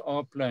gardens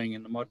are playing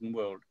in the modern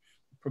world,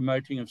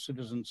 promoting of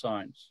citizen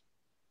science.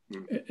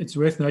 It's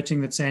worth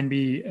noting that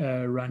SANBI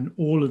run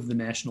all of the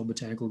national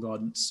botanical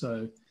gardens.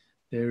 So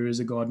there is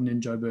a garden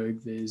in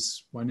Joburg,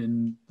 there's one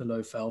in the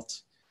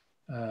Lowveld,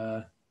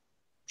 trying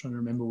to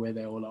remember where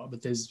they all are,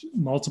 but there's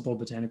multiple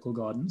botanical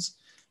gardens.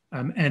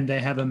 And they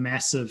have a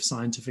massive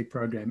scientific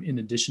program in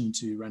addition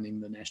to running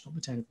the National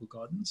Botanical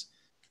Gardens,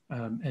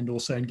 and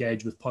also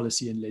engage with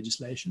policy and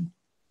legislation.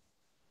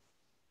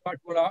 Right,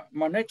 well,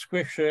 my next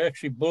question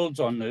actually builds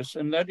on this,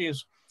 and that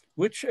is,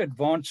 which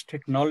advanced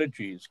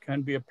technologies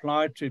can be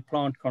applied to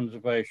plant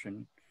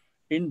conservation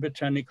in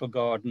botanical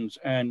gardens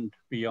and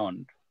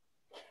beyond?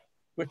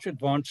 Which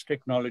advanced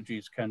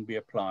technologies can be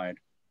applied?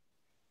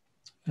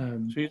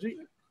 Susie?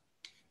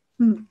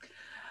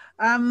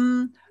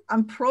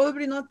 I'm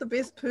probably not the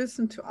best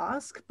person to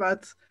ask,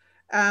 but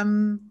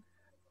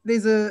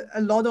there's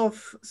a lot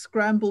of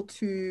scramble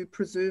to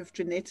preserve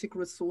genetic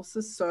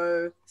resources.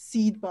 So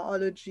seed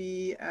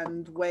biology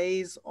and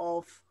ways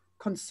of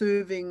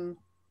conserving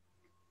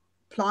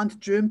plant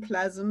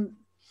germplasm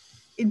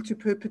into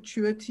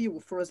perpetuity or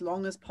for as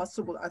long as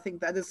possible. I think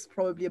that is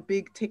probably a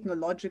big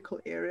technological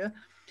area.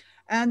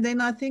 And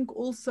then I think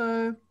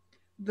also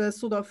the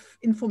sort of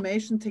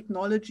information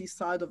technology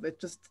side of it,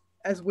 just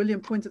as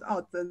William pointed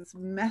out, there's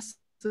massive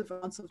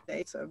amounts of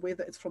data,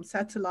 whether it's from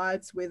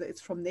satellites, whether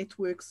it's from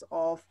networks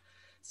of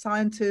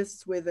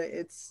scientists, whether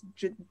it's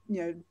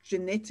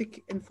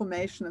genetic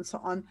information and so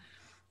on.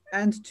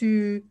 And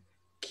to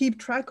keep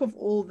track of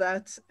all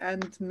that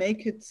and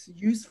make it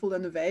useful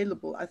and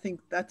available, I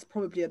think that's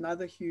probably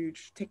another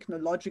huge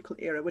technological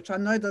area, which I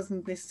know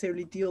doesn't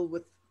necessarily deal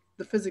with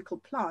the physical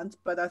plant,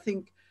 but I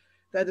think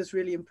that is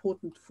really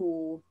important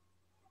for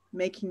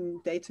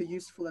making data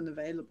useful and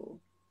available.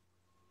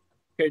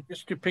 Okay,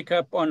 just to pick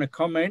up on a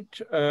comment,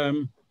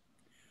 the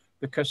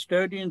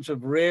Custodians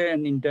of Rare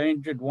and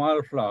Endangered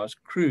Wildflowers,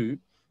 CREW,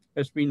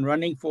 has been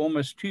running for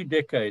almost 2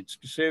 decades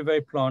to survey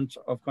plants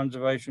of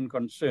conservation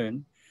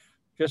concern.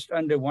 Just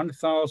under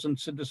 1,000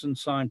 citizen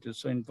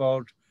scientists are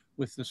involved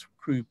with this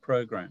CREW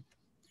program.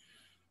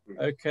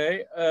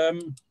 Okay,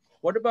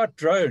 what about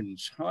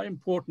drones? How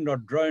important are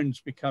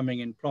drones becoming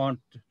in plant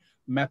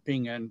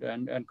mapping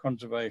and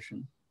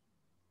conservation?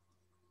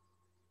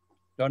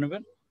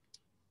 Donovan?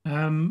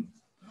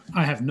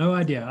 I have no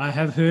idea. I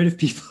have heard of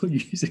people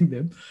using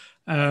them.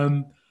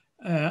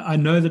 I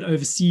know that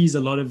overseas, a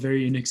lot of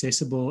very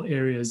inaccessible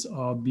areas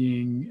are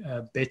being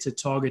better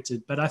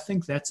targeted, but I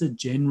think that's a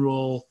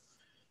general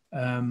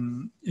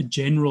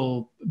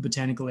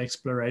botanical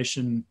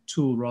exploration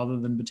tool rather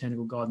than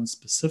botanical gardens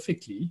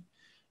specifically.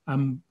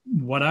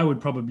 What I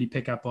would probably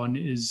pick up on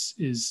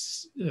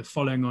is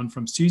following on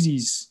from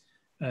Susie's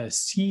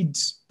seed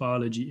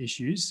biology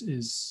issues,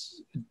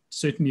 is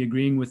certainly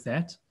agreeing with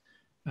that.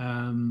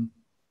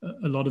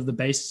 A lot of the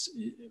base,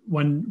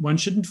 one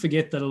shouldn't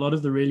forget that a lot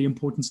of the really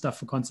important stuff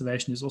for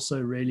conservation is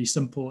also really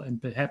simple and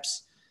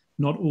perhaps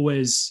not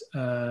always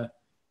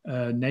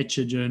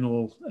nature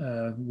journal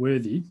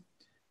worthy.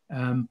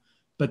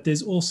 But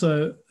there's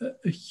also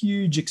a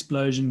huge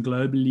explosion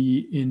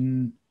globally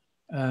in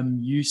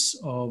use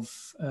of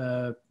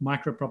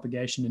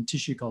micropropagation and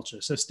tissue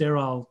culture. So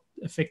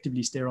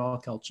effectively sterile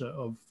culture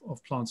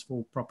of plants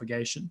for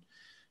propagation.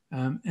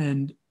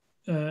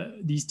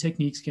 These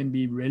techniques can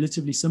be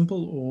relatively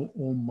simple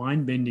or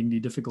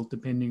mind-bendingly difficult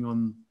depending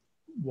on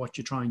what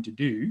you're trying to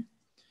do.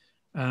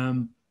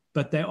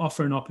 But they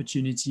offer an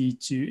opportunity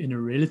to, in a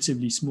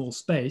relatively small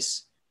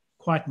space,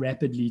 quite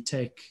rapidly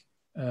take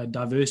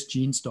diverse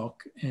gene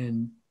stock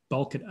and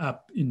bulk it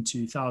up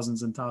into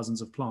thousands and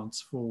thousands of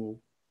plants for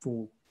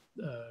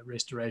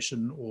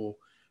restoration or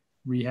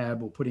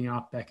rehab or putting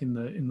out back in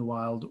the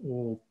wild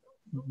or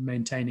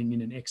maintaining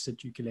in an ex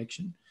situ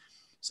collection.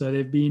 So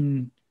there've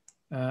been,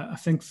 I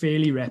think,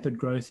 fairly rapid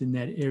growth in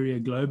that area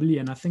globally,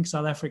 and I think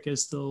South Africa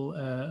is still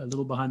a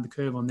little behind the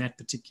curve on that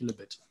particular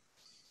bit.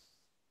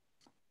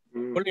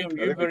 William,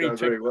 you're very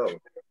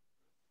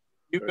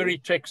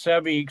tech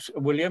savvy.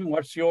 William,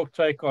 what's your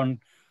take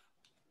on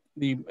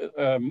the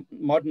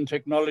modern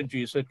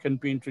technologies that can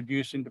be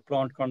introduced into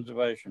plant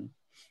conservation?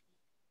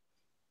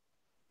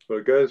 Well,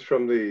 it goes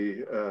from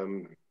the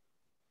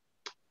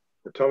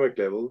atomic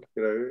level,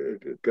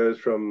 it goes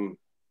from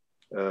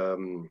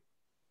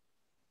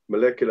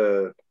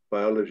molecular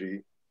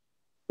biology,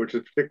 which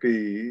has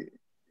particularly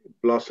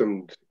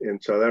blossomed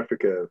in South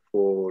Africa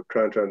for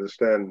trying to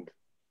understand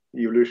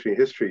evolutionary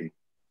history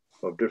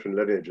of different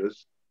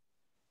lineages.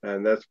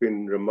 And that's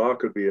been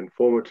remarkably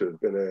informative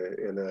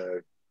in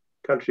a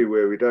country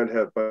where we don't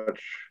have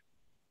much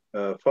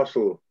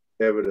fossil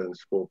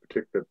evidence for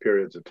particular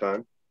periods of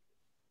time.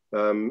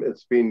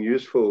 It's been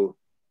useful,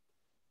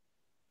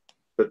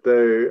 but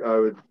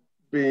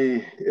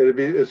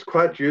it's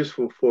quite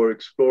useful for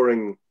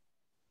exploring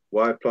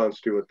why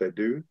plants do what they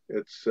do.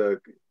 It's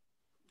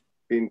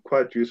been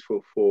quite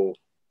useful for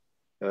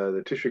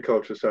the tissue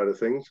culture side of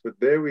things, but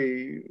there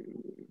we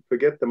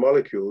forget the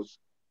molecules.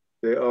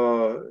 There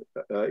are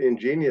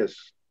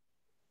ingenious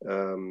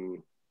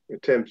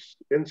attempts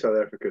in South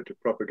Africa to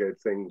propagate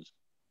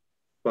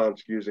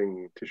plants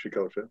using tissue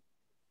culture.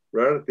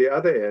 Right at the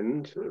other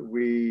end,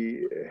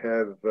 we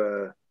have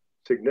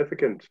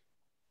significant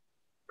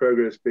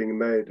progress being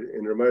made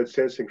in remote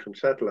sensing from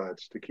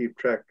satellites to keep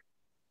track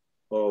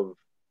of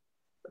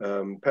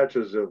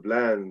patches of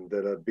land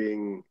that are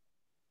being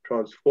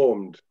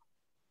transformed.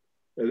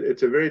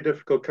 It's a very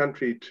difficult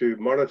country to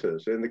monitor.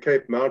 So in the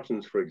Cape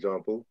Mountains, for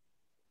example,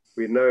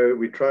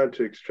 we're trying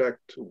to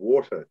extract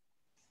water,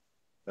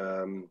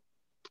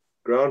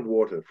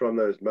 groundwater from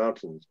those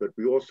mountains, but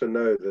we also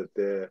know that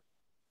there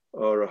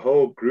are a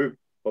whole group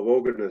of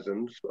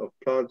organisms, of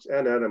plants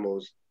and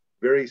animals,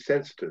 very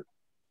sensitive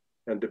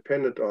and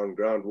dependent on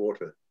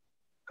groundwater.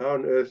 How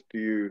on earth do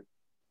you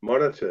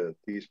monitor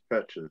these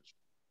patches?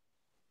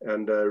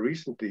 And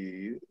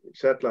recently,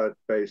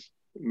 satellite-based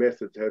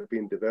methods have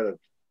been developed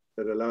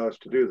that allow us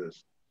to do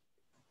this.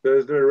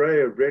 There's an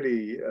array of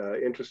really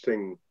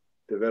interesting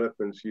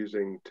developments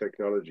using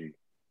technology,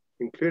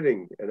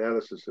 including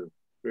analysis of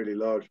really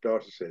large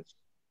data sets.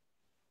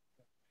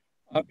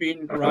 I've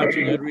been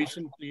writing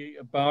recently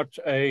about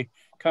a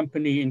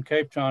company in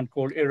Cape Town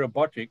called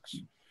Aerobotics,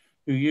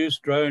 who use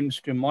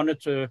drones to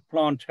monitor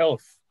plant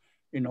health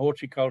in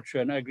horticulture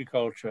and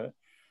agriculture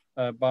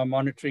by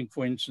monitoring,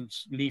 for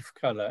instance, leaf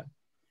color.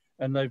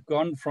 And they've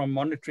gone from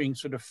monitoring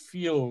sort of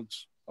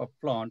fields of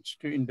plants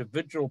to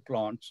individual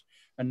plants,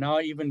 and now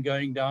even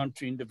going down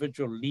to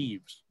individual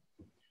leaves.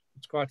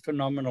 It's quite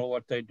phenomenal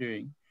what they're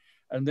doing.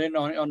 And then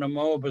on a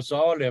more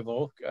bizarre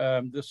level,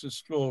 this is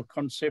still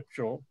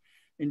conceptual.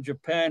 In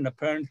Japan,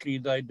 apparently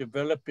they're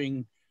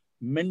developing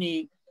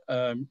mini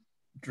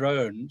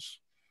drones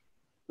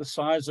the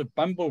size of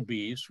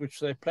bumblebees, which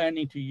they're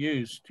planning to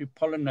use to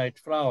pollinate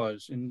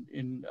flowers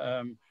in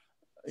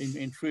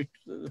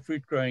the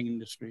fruit growing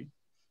industry.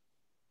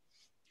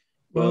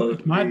 Well,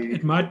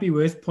 it might be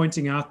worth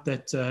pointing out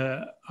that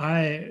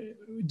I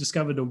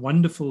discovered a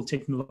wonderful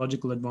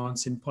technological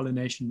advance in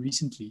pollination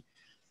recently.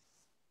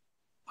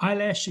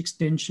 Eyelash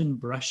extension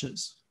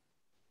brushes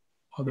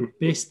are the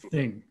best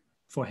thing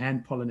for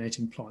hand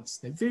pollinating plants.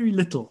 They're very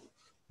little.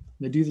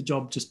 They do the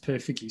job just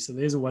perfectly. So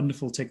there's a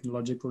wonderful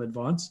technological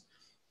advance.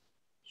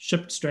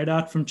 Shipped straight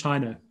out from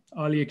China,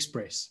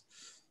 AliExpress.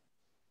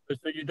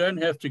 So you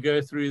don't have to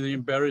go through the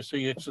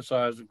embarrassing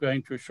exercise of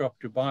going to a shop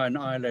to buy an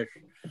eyelash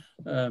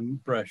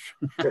brush.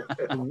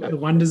 The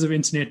wonders of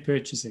internet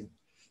purchasing.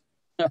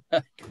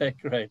 Okay,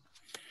 great.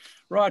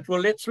 Right,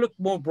 well, let's look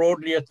more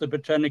broadly at the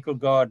botanical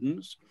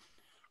gardens.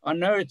 I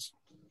know it's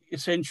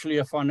essentially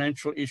a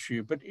financial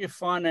issue, but if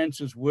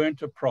finances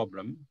weren't a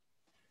problem,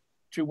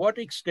 to what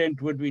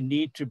extent would we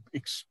need to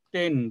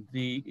extend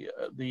the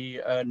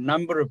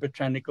number of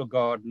botanical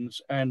gardens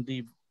and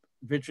the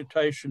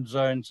vegetation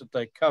zones that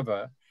they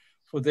cover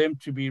for them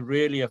to be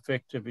really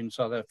effective in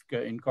South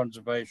Africa in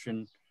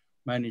conservation,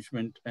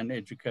 management, and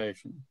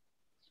education?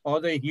 Are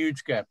there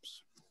huge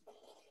gaps?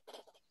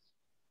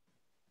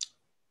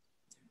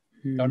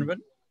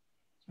 Donovan?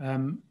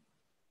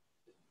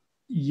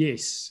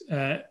 Yes,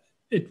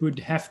 it would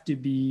have to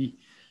be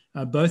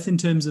both in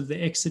terms of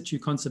the ex situ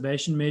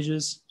conservation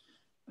measures.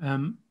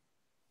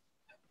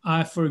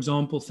 I, for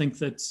example, think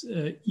that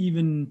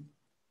even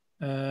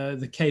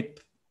the Cape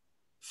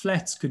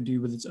Flats could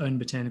do with its own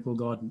botanical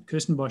garden.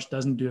 Kirstenbosch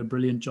doesn't do a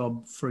brilliant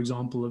job, for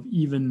example, of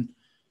even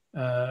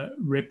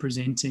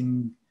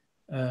representing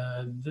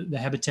the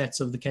habitats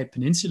of the Cape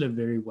Peninsula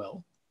very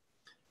well.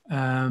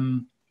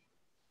 You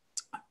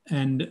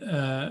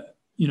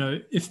know,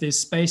 if there's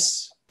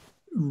space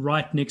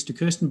right next to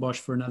Kirstenbosch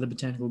for another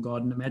botanical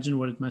garden, imagine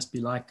what it must be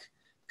like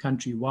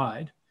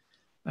countrywide.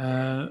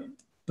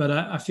 But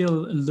I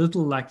feel a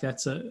little like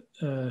that's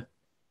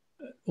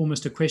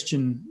almost a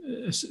question,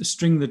 a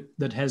string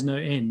that has no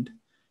end.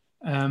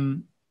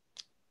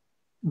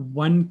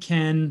 One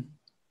can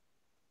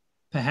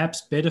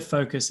perhaps better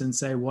focus and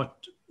say, what,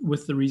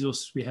 with the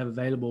resources we have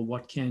available,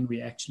 what can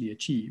we actually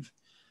achieve?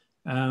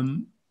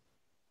 And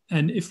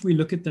if we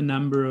look at the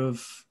number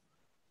of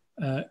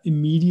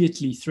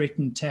immediately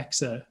threatened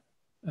taxa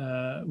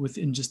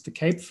within just the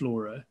Cape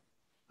flora,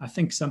 I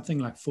think something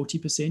like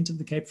 40% of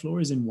the Cape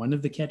flora is in one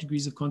of the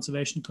categories of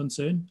conservation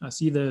concern. I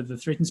see the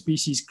threatened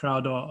species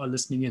crowd are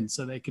listening in,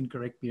 so they can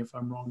correct me if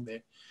I'm wrong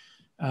there.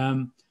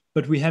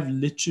 But we have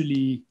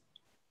literally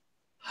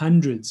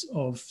hundreds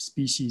of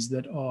species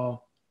that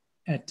are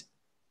at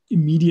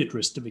immediate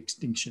risk of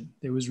extinction.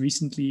 There was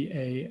recently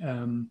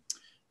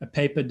a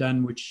paper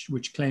done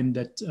which claimed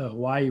that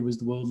Hawaii was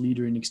the world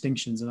leader in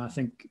extinctions. And I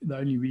think the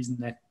only reason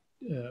that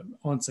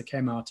answer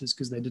came out is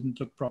because they didn't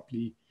look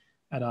properly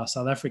at our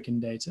South African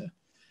data.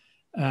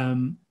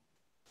 And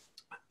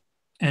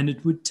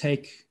it would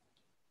take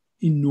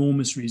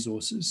enormous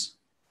resources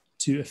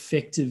to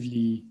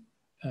effectively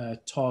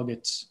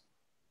target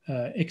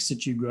ex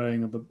situ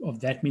growing of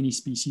that many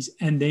species,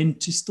 and then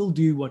to still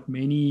do what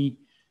many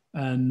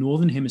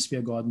Northern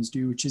Hemisphere gardens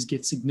do, which is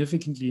get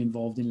significantly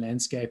involved in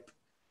landscape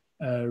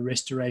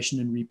restoration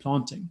and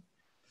replanting.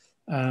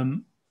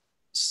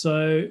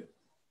 So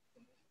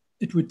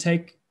it would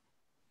take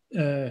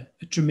a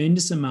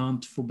tremendous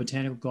amount for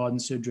botanical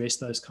gardens to address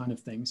those kind of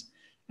things.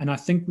 And I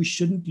think we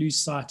shouldn't lose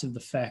sight of the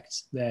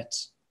fact that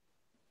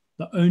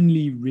the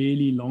only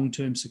really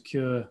long-term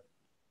secure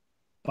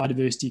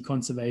biodiversity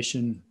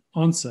conservation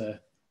answer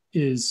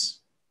is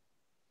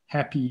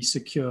happy,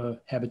 secure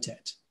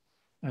habitat.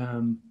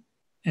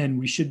 And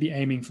we should be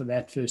aiming for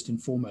that first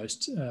and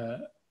foremost.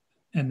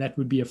 And that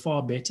would be a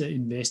far better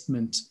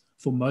investment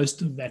for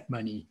most of that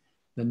money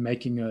than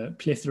making a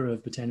plethora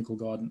of botanical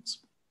gardens.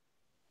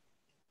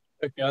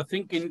 Okay, I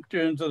think in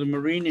terms of the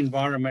marine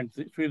environment,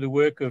 through the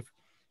work of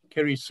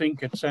Kerry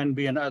Sink at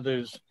Sandby and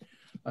others,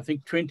 I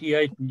think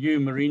 28 new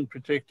marine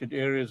protected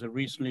areas have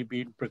recently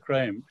been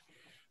proclaimed.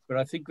 But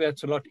I think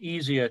that's a lot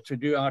easier to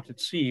do out at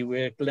sea,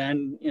 where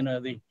land,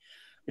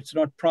 it's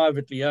not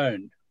privately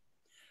owned.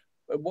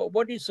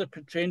 What is the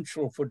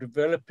potential for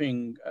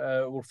developing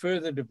or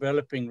further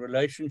developing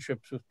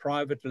relationships with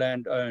private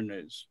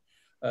landowners?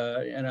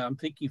 And I'm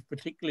thinking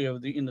particularly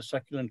of in the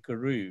succulent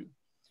karoo,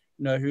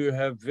 who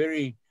have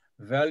very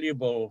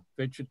valuable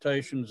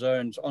vegetation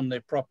zones on their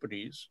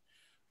properties,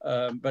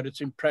 but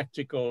it's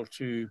impractical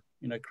to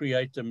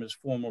create them as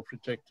formal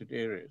protected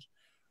areas.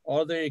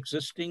 Are there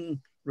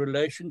existing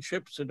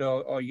relationships that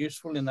are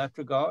useful in that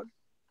regard?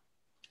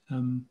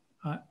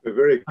 A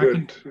very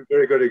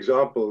good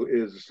example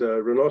is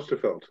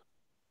Renosterveld,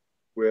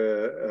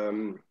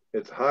 where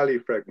it's highly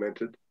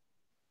fragmented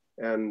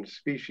and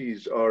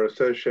species are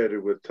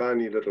associated with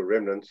tiny little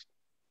remnants,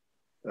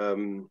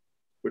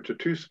 which are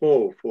too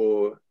small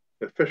for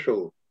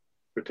official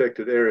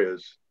protected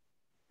areas,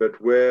 but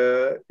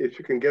where if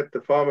you can get the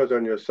farmers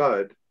on your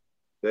side,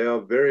 they are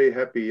very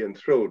happy and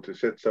thrilled to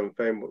set some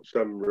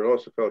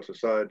Renosterveld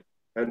aside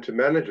and to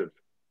manage it.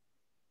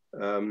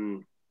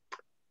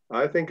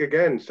 I think,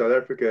 again, South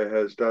Africa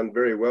has done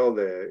very well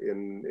there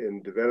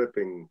in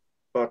developing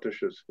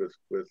partnerships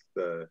with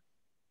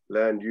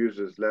land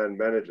users, land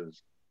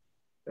managers.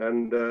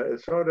 And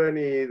it's not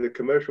only the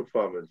commercial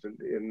farmers.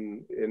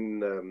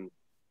 In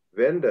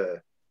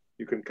Venda,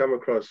 you can come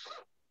across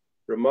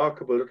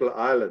remarkable little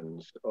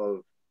islands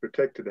of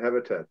protected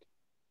habitat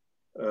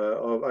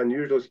of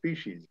unusual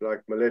species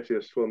like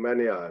Meletius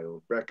fulmanii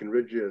or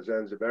Brackenridgia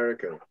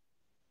zanzibarica.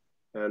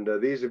 And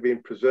these have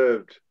been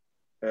preserved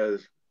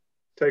as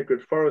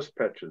sacred forest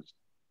patches,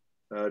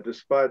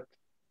 despite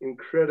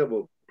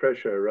incredible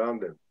pressure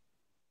around them.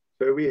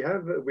 So we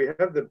have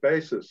the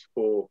basis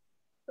for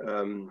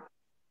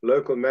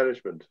local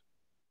management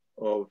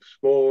of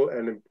small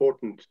and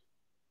important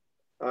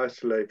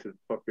isolated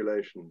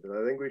populations, and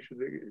I think we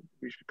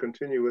should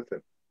continue with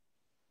them.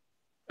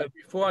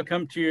 Before I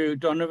come to you,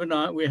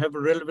 Donovan, we have a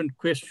relevant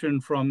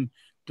question from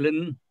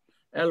Glenn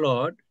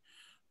Allard.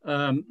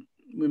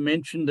 We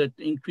mentioned that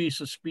increase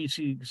the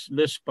species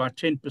list by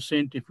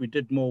 10% if we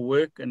did more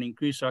work and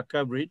increase our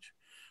coverage.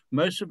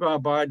 Most of our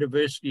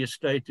biodiversity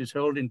estate is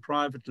held in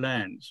private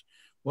lands.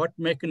 What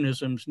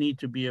mechanisms need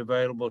to be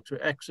available to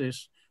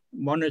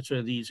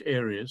monitor these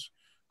areas,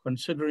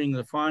 considering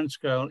the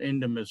fine-scale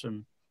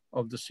endemism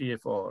of the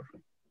CFR?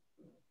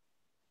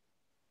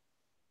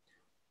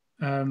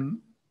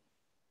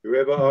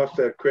 Whoever asked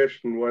that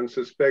question, one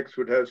suspects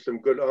would have some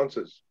good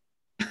answers.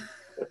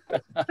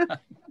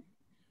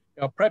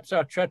 Perhaps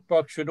our chat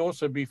box should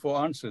also be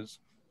for answers.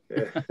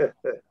 So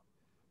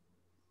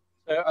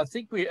I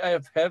think we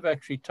have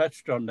actually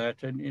touched on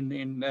that, and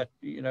in that,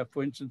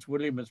 for instance,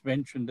 William has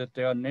mentioned that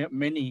there are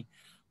many,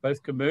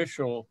 both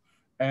commercial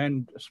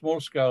and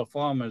small-scale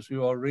farmers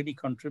who are already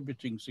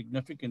contributing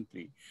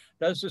significantly.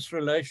 Does this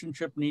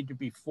relationship need to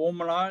be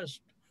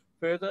formalized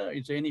further?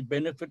 Is there any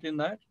benefit in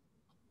that?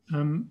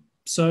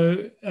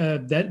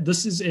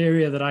 This is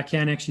area that I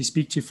can actually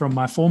speak to from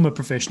my former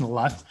professional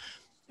life.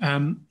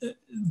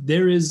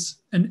 There is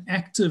an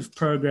active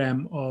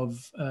program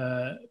of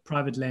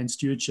private land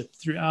stewardship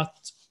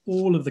throughout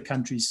all of the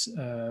country's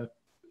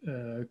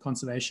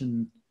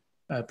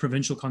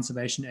provincial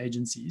conservation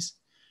agencies.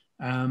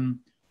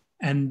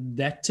 And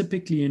that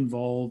typically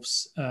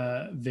involves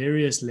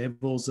various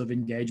levels of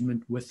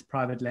engagement with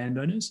private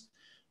landowners,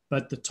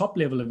 but the top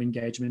level of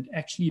engagement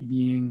actually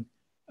being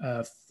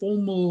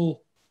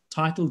formal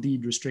title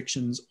deed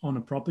restrictions on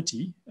a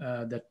property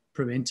that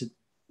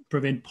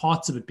prevent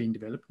parts of it being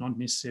developed, not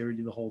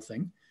necessarily the whole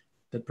thing,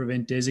 that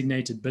prevent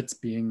designated bits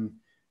being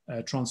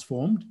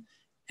transformed,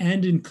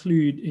 and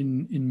include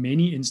in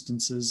many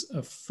instances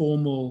a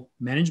formal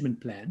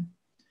management plan.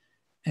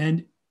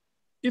 And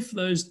if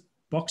those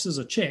boxes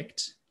are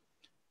checked,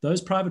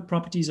 those private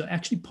properties are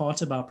actually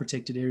part of our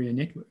protected area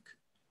network.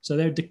 So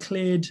they're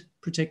declared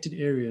protected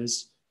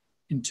areas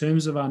in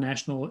terms of our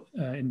National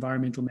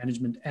Environmental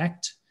Management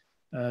Act,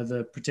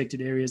 the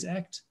Protected Areas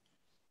Act,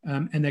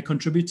 and they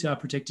contribute to our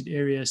protected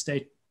area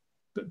estate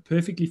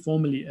perfectly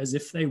formally as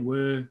if they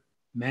were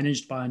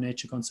managed by a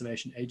nature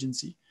conservation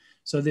agency.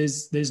 So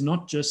there's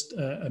not just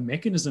a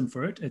mechanism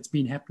for it. It's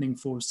been happening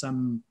for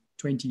some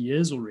 20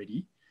 years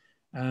already.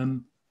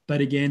 But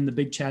again, the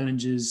big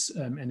challenge is,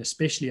 and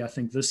especially I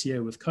think this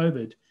year with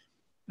COVID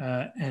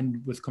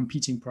and with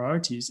competing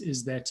priorities,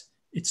 is that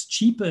it's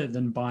cheaper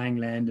than buying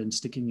land and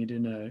sticking it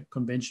in a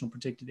conventional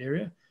protected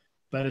area,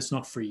 but it's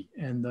not free.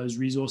 And those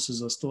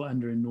resources are still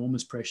under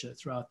enormous pressure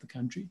throughout the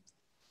country.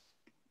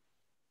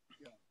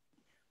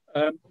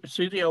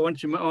 Susie, I want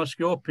to ask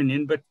your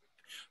opinion, but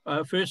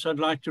first I'd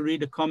like to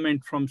read a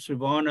comment from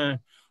Sivana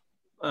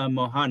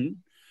Mohan.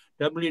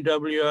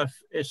 WWF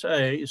SA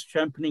is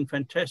championing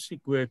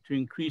fantastic work to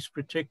increase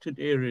protected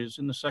areas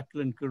in the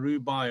succulent Karoo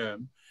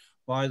biome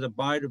via the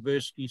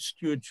biodiversity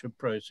stewardship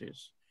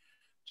process.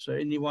 So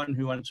anyone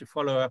who wants to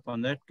follow up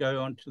on that,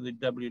 go on to the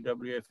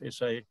WWF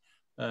SA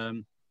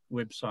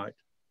website.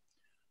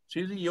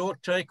 Susie, your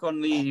take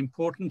on the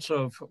importance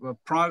of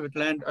private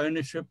land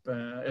ownership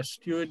as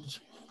stewards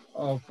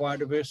of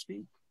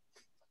biodiversity?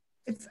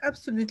 It's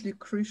absolutely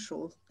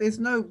crucial. There's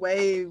no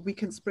way we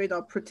can spread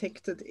our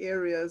protected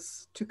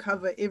areas to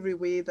cover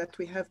everywhere that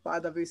we have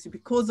biodiversity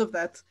because of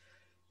that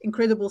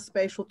incredible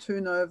spatial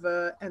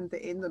turnover and the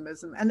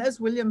endemism. And as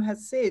William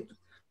has said,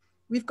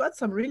 we've got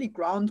some really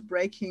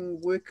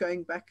groundbreaking work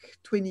going back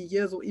 20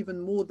 years or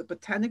even more. The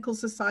Botanical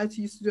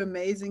Society used to do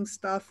amazing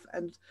stuff.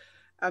 And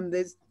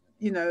there's,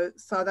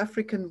 South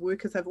African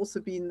workers have also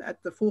been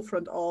at the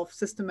forefront of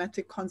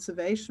systematic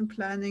conservation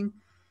planning,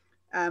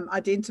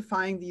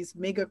 identifying these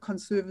mega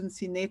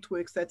conservancy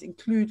networks that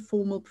include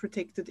formal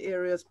protected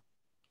areas.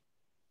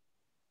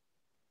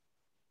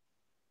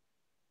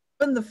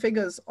 Given the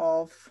figures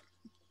of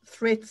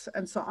threats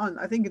and so on,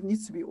 I think it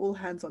needs to be all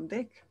hands on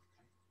deck.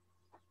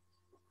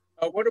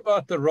 What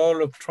about the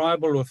role of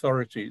tribal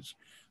authorities?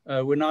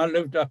 When I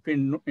lived up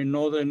in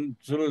northern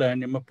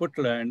Zululand, in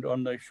Maputaland,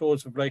 on the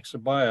shores of Lake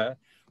Sabaya,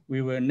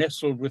 we were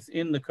nestled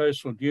within the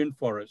coastal dune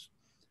forest,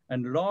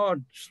 and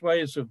large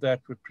swathes of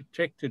that were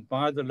protected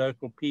by the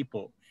local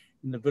people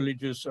in the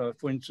villages,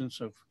 for instance,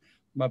 of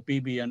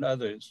Mabibi and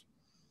others.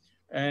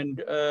 And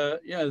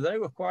they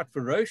were quite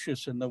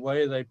ferocious in the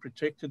way they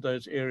protected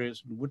those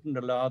areas and wouldn't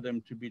allow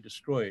them to be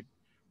destroyed.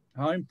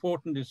 How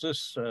important is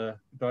this,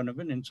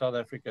 Donovan, in South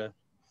Africa?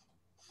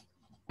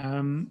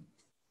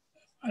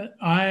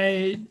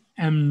 I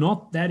am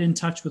not that in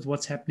touch with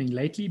what's happening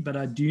lately, but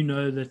I do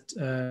know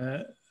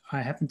that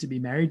I happen to be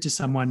married to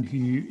someone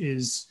who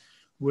is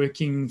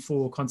working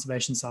for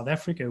Conservation South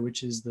Africa,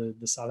 which is the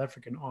South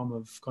African arm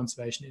of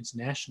Conservation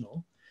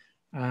International.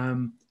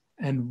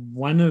 And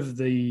one of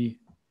the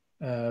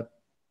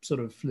sort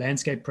of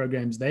landscape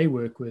programs they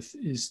work with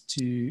is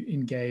to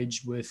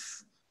engage with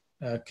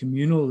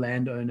communal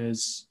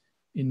landowners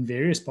in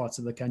various parts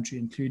of the country,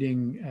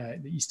 including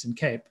the Eastern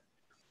Cape.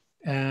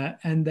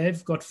 And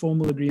they've got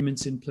formal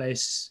agreements in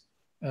place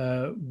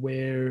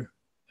where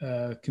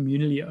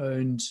communally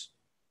owned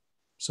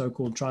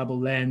so-called tribal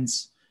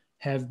lands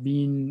have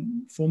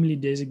been formally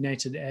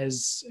designated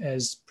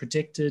as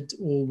protected,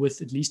 or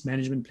with at least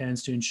management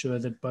plans to ensure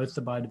that both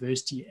the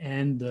biodiversity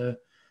and the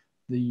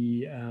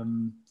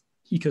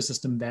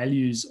ecosystem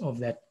values of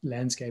that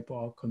landscape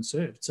are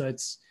conserved. So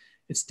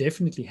it's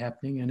definitely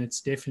happening, and it's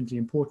definitely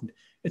important.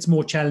 It's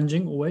more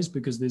challenging always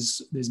because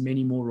there's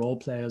many more role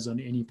players on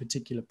any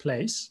particular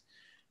place,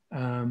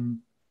 and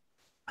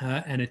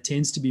it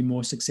tends to be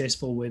more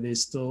successful where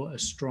there's still a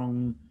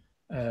strong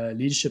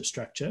leadership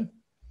structure.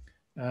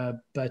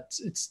 But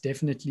it's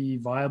definitely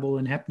viable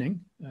and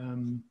happening.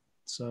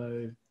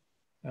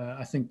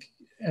 I think,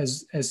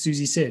 as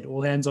Susie said,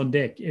 all hands on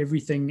deck,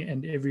 everything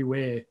and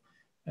everywhere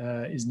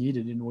is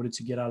needed in order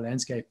to get our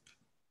landscape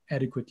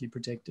adequately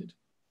protected.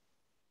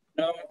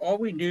 Now, are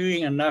we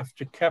doing enough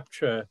to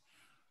capture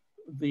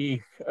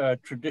the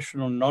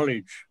traditional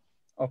knowledge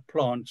of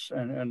plants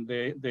and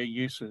their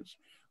uses?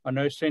 I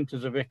know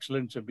centers of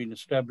excellence have been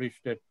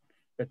established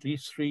at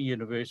least 3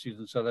 universities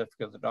in South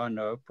Africa that I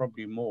know,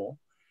 probably more.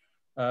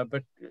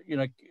 But, you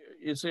know,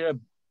 is there a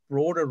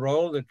broader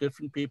role that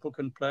different people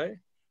can play?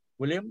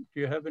 William,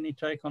 do you have any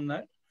take on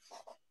that?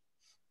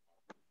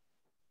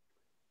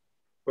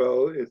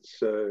 Well,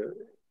 it's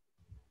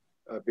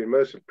I've been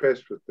most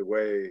impressed with the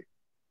way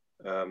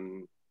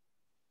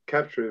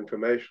capture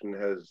information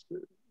has,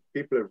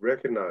 people have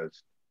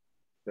recognized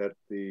that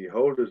the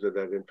holders of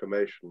that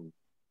information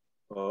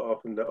are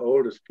often the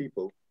oldest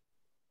people,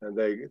 and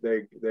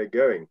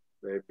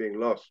they're being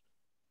lost.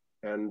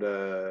 And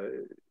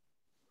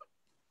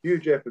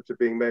huge efforts are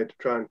being made to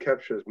try and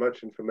capture as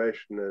much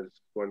information as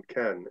one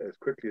can as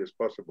quickly as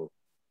possible.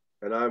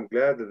 And I'm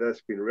glad that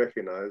that's been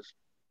recognized.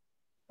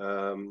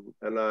 And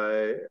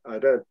I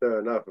don't know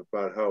enough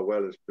about how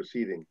well it's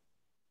proceeding,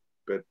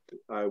 but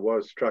I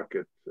was struck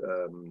at,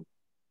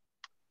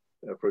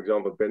 for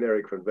example, Ben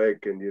Erik van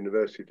Wyk in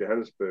University of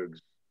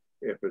Johannesburg's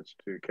efforts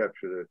to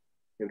capture the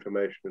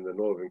information in the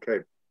Northern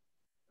Cape.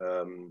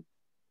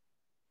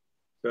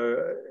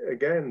 So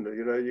again,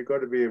 you know, you've got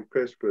to be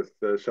impressed with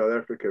South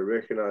Africa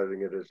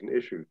recognizing it as an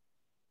issue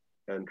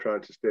and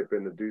trying to step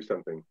in and do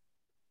something.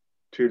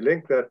 To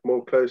link that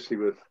more closely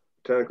with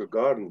botanical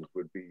gardens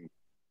would be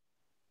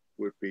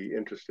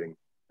interesting.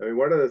 I mean,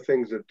 one of the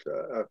things that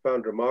I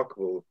found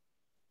remarkable,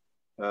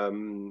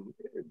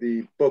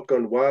 the book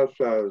on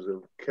wildflowers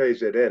of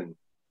KZN,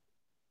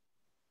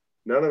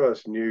 none of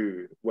us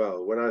knew,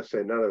 well, when I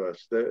say none of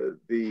us,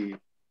 the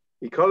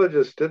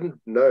ecologists didn't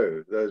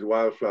know those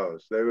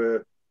wildflowers. They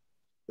were,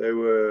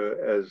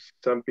 as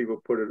some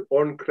people put it,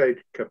 oncrate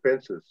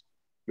capensis,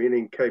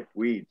 meaning Cape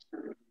weeds.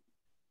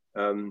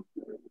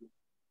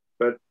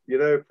 But, you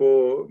know,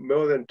 for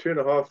more than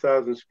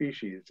 2,500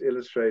 species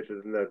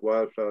illustrated in that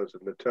Wildflowers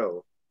of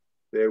Natal,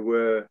 there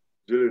were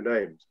Zulu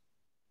names,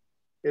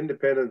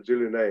 independent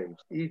Zulu names.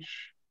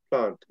 Each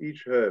plant,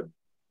 each herb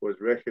was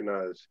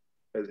recognized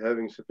as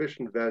having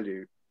sufficient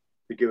value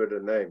to give it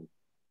a name.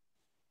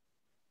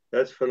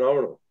 That's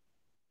phenomenal.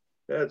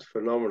 That's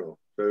phenomenal.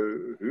 So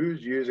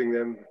who's using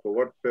them, for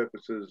what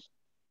purposes,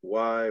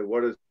 why,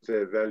 what is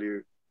their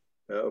value?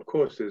 Of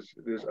course,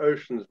 there's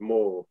oceans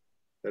more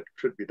that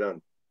should be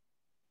done.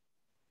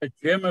 A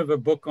gem of a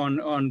book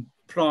on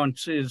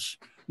plants is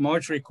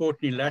Marjorie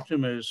Courtney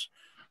Latimer's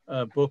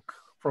book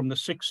from the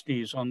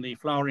 60s on the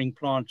flowering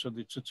plants of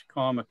the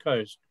Tsitsikamma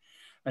coast.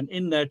 And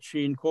in that,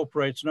 she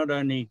incorporates not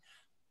only,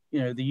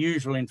 you know, the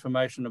usual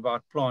information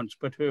about plants,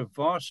 but her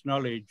vast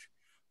knowledge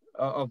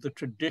of the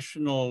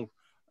traditional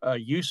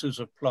uses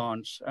of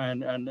plants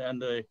and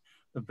the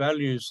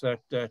values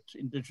that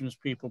indigenous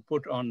people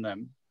put on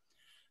them.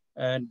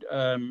 And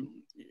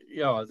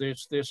yeah,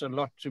 there's a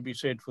lot to be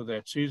said for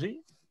that. Susie?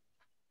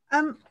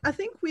 I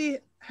think we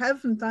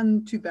haven't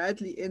done too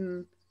badly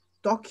in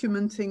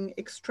documenting,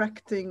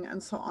 extracting,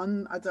 and so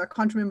on. I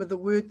can't remember the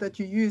word that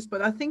you used,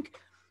 but I think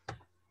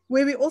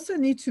where we also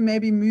need to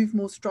maybe move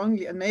more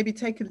strongly and maybe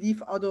take a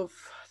leaf out of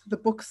the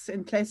books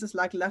in places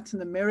like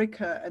Latin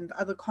America and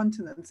other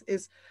continents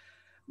is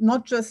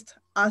not just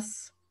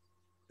us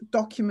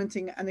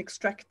documenting and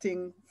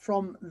extracting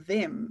from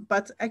them,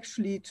 but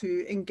actually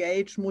to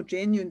engage more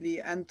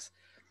genuinely and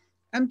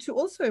to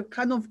also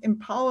kind of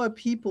empower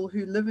people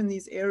who live in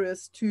these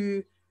areas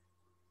to,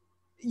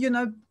 you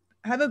know,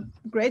 have a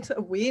greater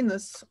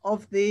awareness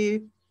of their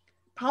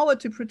power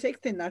to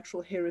protect their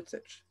natural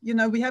heritage. You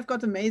know, we have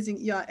got amazing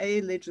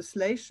EIA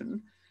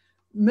legislation.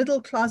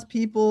 Middle-class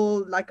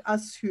people like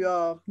us who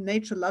are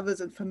nature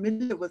lovers and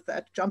familiar with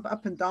that jump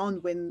up and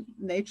down when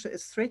nature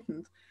is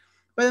threatened.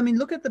 But I mean,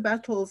 look at the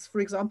battles, for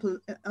example,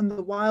 on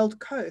the Wild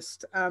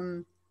Coast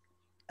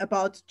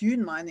about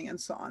dune mining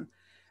and so on.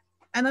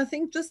 And I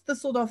think just the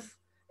sort of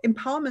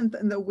empowerment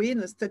and the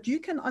awareness that you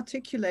can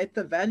articulate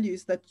the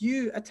values that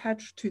you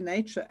attach to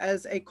nature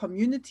as a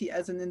community,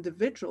 as an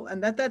individual,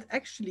 and that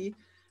actually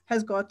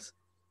has got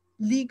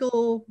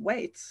legal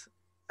weight.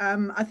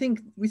 I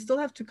think we still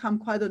have to come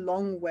quite a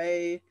long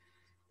way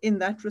in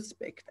that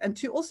respect, and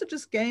to also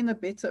just gain a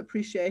better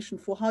appreciation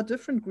for how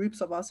different groups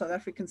of our South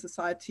African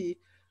society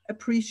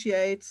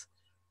appreciate,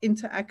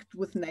 interact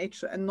with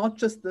nature, and not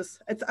just this.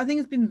 I think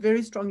it's been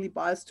very strongly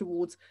biased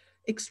towards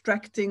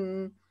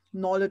extracting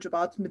knowledge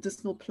about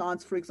medicinal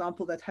plants, for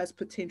example, that has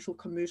potential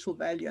commercial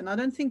value. And I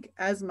don't think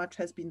as much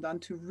has been done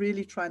to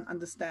really try and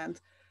understand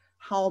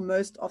how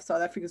most of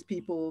South Africa's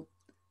people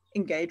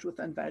engage with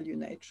and value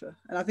nature.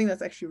 And I think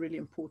that's actually really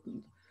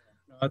important.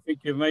 I think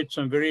you've made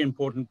some very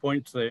important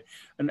points there.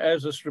 And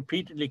as has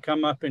repeatedly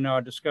come up in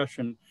our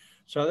discussion,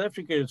 South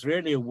Africa is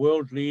really a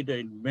world leader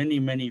in many,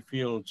 many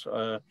fields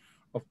of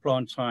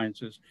plant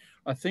sciences.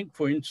 I think,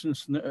 for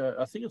instance,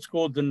 I think it's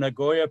called the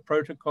Nagoya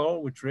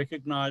Protocol, which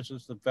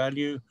recognizes the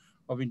value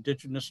of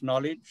indigenous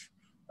knowledge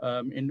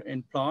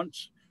in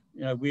plants.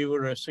 You know, we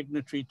were a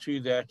signatory to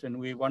that, and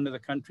we're one of the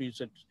countries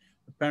that's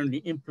apparently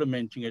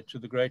implementing it to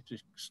the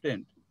greatest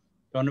extent.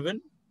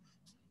 Donovan?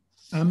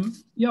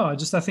 Yeah, I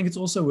think it's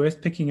also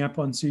worth picking up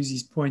on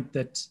Susie's point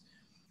that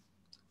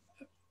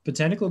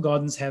botanical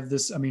gardens have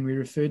this, I mean, we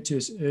referred to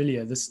this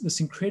earlier,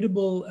 this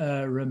incredible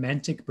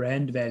romantic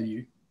brand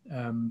value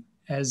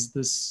as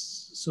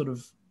this sort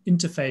of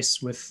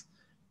interface with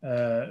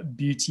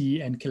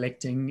beauty and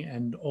collecting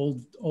and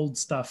old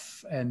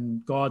stuff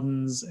and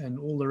gardens and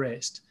all the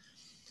rest.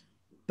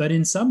 But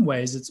in some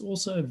ways, it's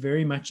also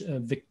very much a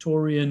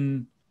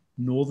Victorian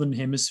Northern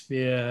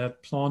Hemisphere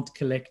plant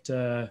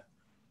collector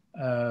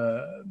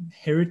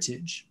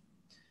heritage.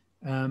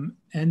 And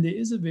there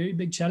is a very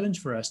big challenge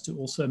for us to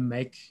also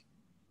make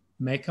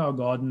our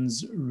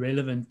gardens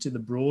relevant to the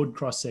broad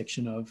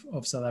cross-section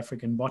of South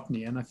African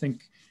botany. And I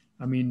think,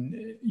 I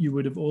mean, you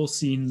would have all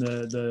seen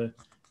the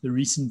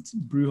recent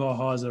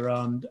brouhahas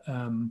around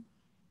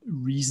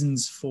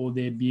reasons for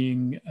there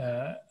being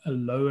a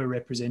lower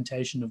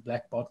representation of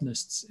Black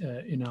botanists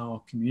in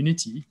our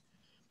community,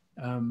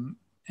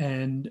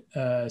 and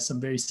some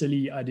very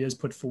silly ideas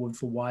put forward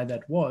for why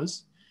that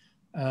was.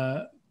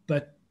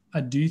 But I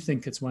do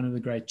think it's one of the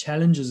great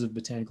challenges of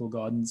botanical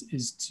gardens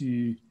is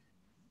to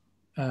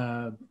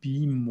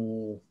be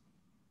more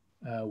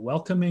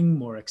welcoming,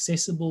 more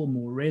accessible,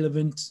 more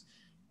relevant,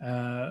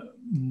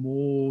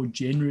 more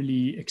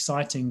generally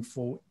exciting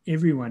for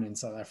everyone in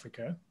South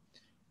Africa,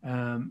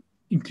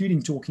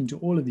 including talking to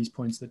all of these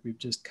points that we've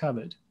just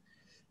covered.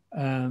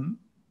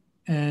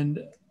 And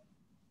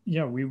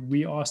yeah,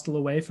 we are still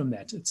away from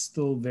that. It's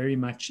still very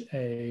much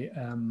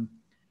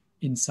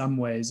in some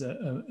ways,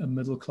 a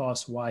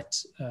middle-class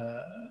white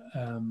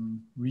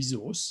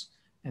resource,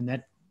 and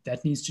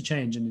that needs to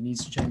change, and it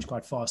needs to change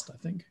quite fast, I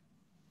think.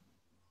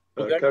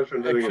 It comes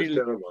from living in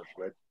Stellenbosch,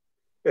 mate.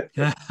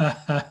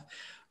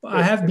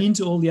 I have been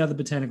to all the other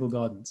botanical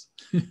gardens.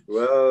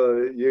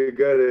 Well, you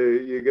go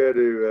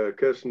to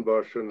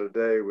Kirstenbosch on the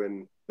day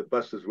when the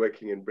bus is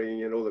working and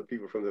bringing in all the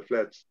people from the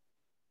flats.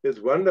 It's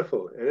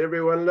wonderful, and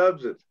everyone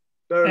loves it.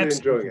 Thoroughly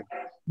enjoying it.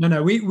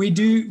 No, we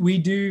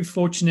do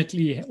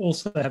fortunately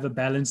also have a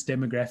balanced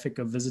demographic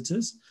of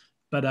visitors,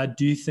 but I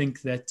do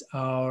think that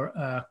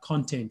our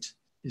content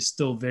is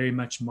still very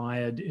much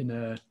mired in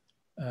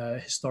a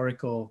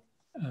historical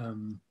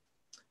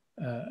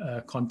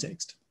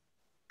context.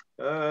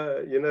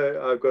 You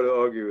know, I've got to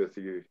argue with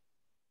you.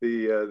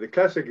 The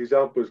classic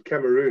example is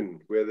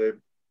Cameroon, where the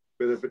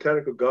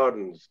botanical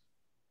gardens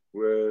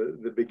were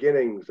the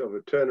beginnings of a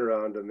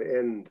turnaround and the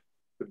end,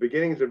 the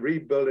beginnings of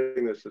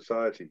rebuilding the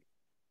society.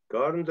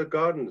 Gardens are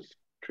gardens,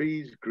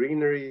 trees,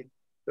 greenery.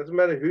 Doesn't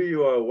matter who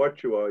you are,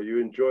 what you are, you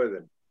enjoy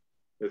them.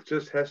 It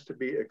just has to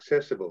be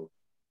accessible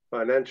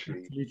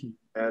financially. Absolutely.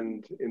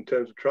 And in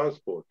terms of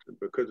transport.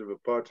 Because of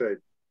apartheid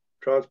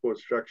transport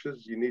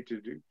structures, you need to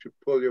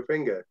pull your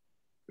finger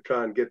to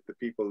try and get the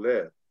people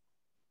there.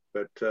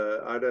 But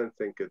I don't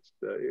think it's,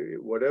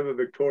 whatever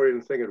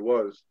Victorian thing it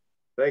was,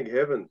 thank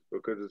heaven,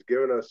 because it's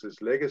given us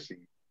this legacy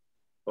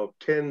of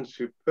 10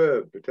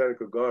 superb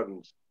botanical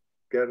gardens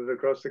scattered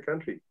across the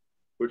country,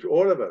 which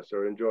all of us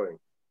are enjoying.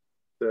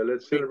 So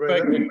let's celebrate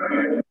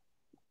that.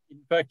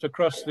 In fact,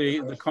 across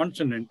the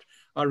continent,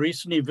 I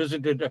recently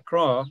visited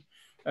Accra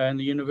and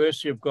the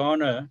University of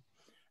Ghana,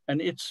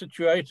 and it's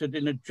situated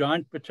in a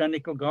giant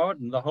botanical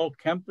garden. The whole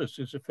campus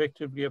is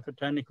effectively a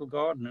botanical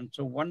garden, and it's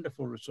a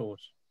wonderful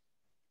resource.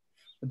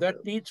 But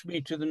that leads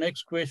me to the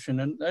next question,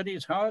 and that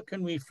is, how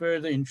can we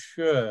further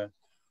ensure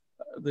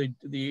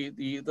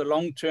the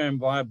long-term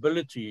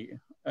viability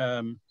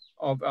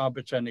of our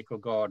botanical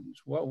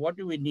gardens? What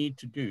do we need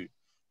to do?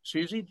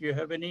 Susie, do you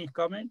have any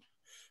comment?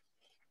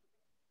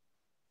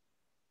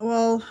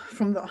 Well,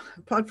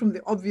 apart from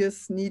the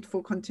obvious need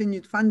for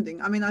continued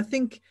funding, I mean, I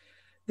think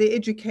the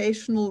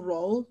educational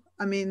role,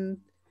 I mean,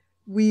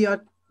 we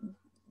are,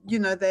 you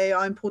know, they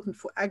are important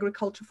for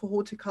agriculture, for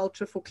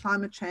horticulture, for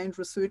climate change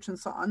research and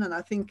so on. And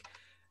I think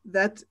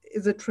that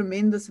is a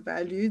tremendous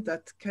value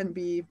that can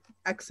be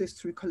accessed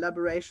through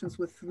collaborations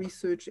with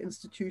research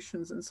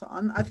institutions and so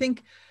on. I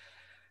think,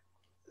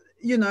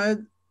 you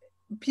know,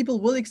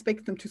 people will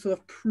expect them to sort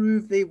of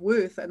prove their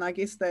worth, and I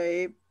guess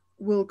they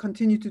will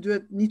continue to do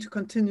it, need to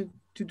continue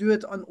to do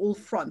it on all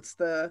fronts,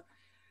 the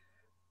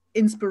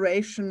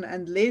inspiration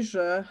and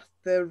leisure,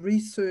 the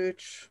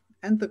research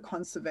and the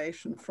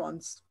conservation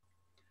fronts.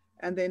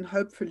 And then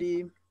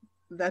hopefully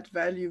that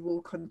value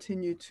will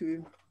continue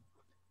to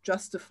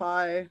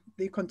justify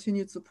the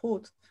continued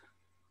support.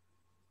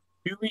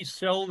 Do we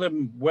sell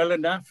them well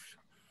enough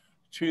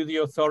to the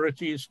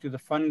authorities, to the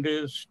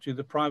funders, to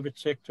the private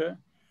sector?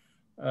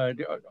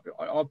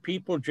 Are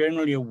people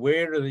generally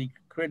aware of the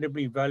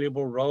incredibly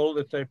valuable role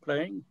that they're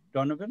playing?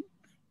 Donovan?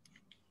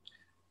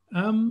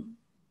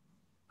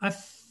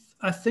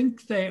 I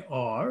think they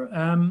are.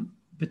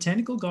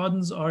 Botanical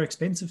gardens are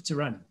expensive to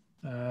run.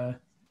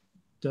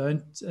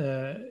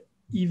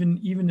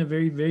 Even a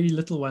very, very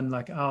little one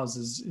like ours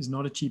is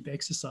not a cheap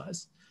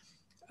exercise.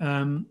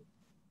 And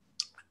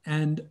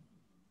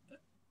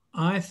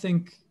I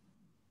think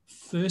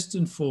first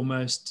and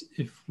foremost,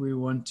 if we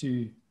want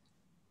to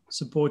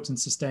support and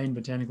sustain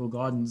botanical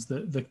gardens,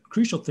 the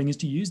crucial thing is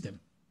to use them.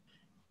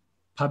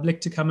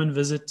 Public to come and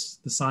visit,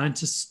 the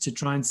scientists to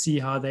try and see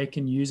how they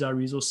can use our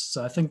resources.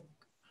 So I think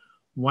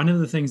one of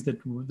the things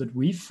that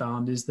we've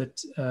found is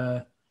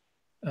that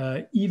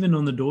even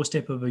on the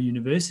doorstep of a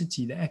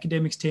university, the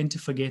academics tend to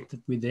forget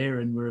that we're there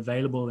and we're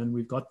available and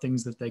we've got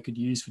things that they could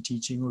use for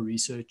teaching or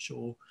research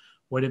or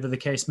whatever the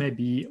case may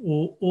be,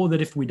 or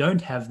that if we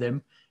don't have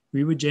them,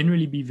 we would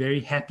generally be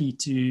very happy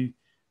to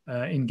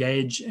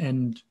engage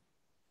and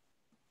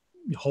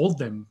hold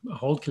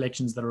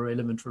collections that are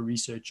relevant for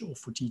research or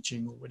for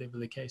teaching or whatever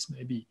the case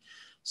may be.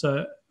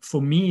 So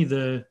for me,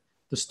 the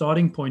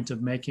starting point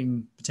of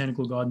making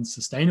botanical gardens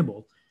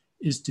sustainable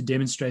is to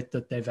demonstrate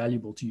that they're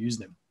valuable to use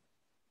them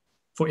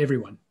for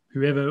everyone,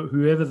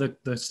 whoever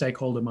the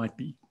stakeholder might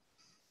be.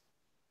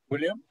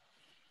 William?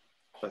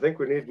 I think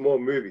we need more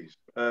movies.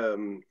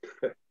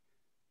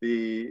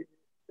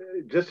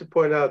 Just to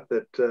point out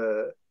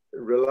that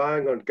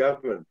relying on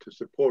government to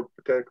support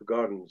botanical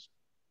gardens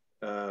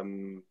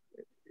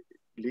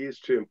leads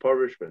to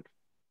impoverishment,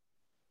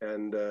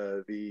 and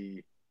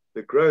the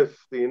growth,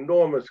 the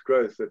enormous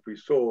growth that we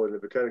saw in the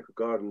botanical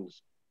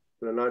gardens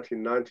in the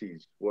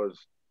 1990s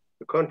was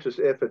a conscious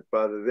effort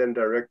by the then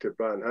director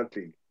Brian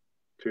Huntley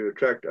to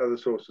attract other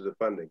sources of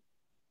funding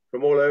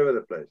from all over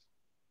the place,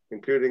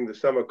 including the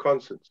summer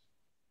concerts,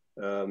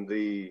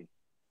 the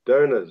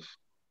donors.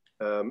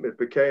 It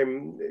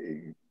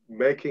became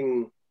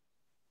making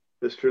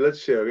the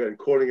Strelitzia and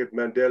calling it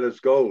Mandela's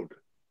Gold.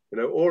 You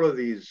know, all of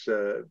these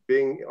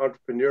being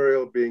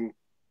entrepreneurial, being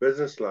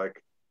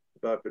businesslike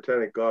about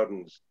botanic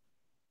gardens.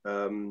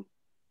 And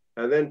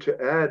then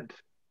to add,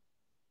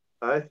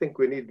 I think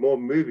we need more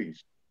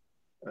movies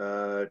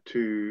to,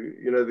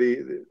 you know,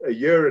 a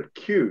year at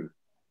Kew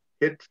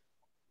hit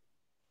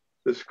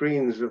the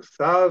screens of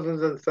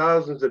thousands and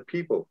thousands of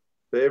people.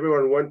 So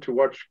everyone went to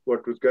watch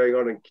what was going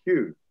on in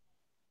Kew.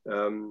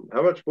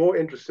 How much more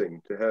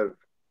interesting to have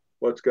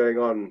what's going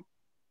on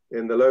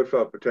in the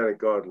Lowveld Botanic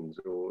Gardens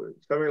or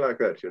something like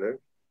that, you know.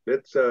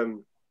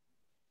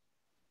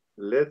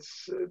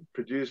 Let's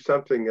produce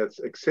something that's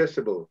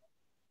accessible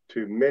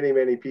to many,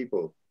 many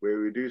people, where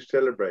we do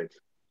celebrate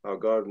our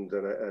gardens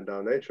and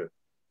our nature.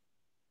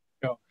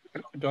 Yeah.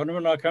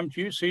 Donovan, I'll come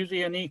to you.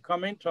 Susie, any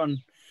comment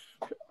on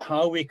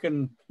how we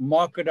can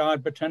market our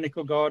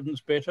botanical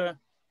gardens better?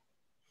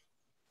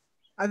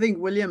 I think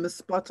William is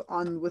spot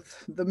on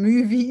with the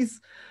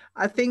movies.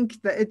 I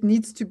think that it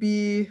needs to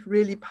be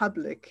really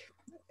public.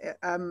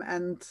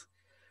 And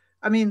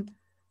I mean,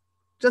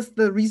 just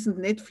the recent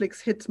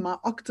Netflix hit, My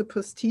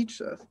Octopus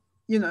Teacher,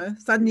 you know,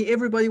 suddenly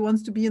everybody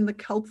wants to be in the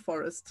kelp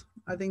forest.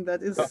 I think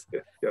that is,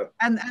 yeah.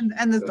 And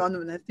as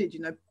Donovan has said, you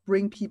know,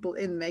 bring people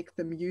in, make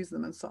them use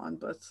them and so on.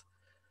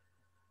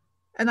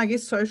 And I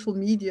guess social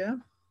media.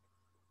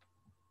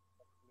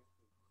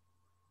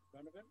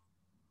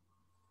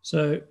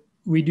 So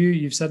we do,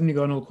 you've suddenly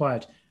gone all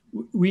quiet.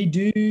 We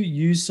do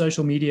use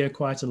social media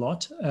quite a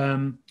lot,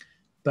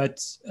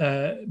 but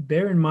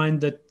bear in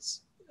mind that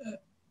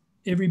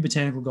every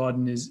botanical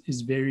garden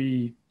is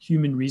very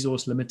human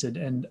resource limited.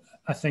 And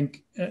I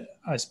think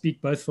I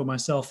speak both for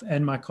myself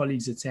and my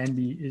colleagues at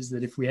Sandby, is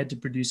that if we had to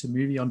produce a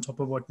movie on top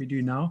of what we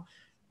do now,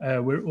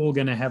 we're all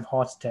going to have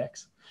heart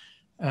attacks.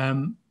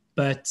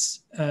 But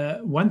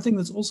one thing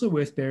that's also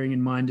worth bearing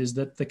in mind is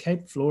that the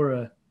Cape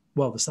flora,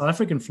 well, the South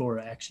African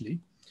flora actually,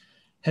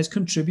 has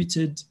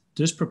contributed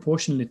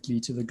disproportionately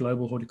to the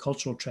global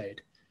horticultural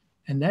trade.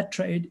 And that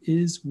trade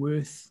is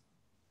worth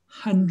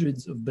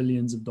hundreds of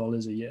billions of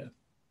dollars a year.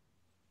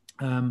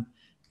 And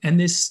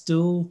there's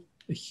still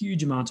a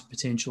huge amount of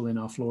potential in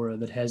our flora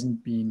that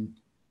hasn't been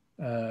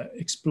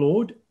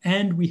explored.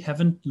 And we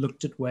haven't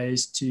looked at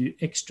ways to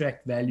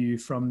extract value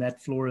from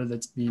that flora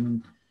that's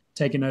been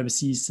taken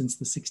overseas since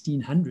the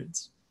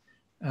 1600s.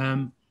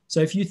 So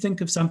if you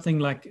think of something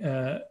like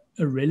a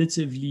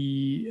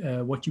relatively,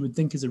 what you would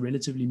think is a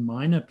relatively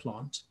minor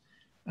plant,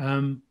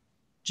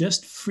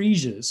 just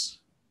freesias,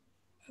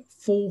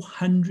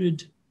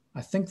 400,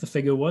 I think the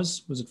figure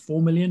was it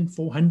 4 million,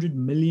 400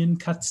 million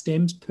cut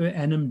stems per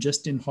annum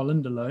just in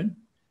Holland alone.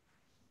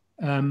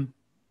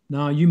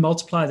 Now you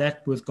multiply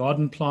that with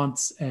garden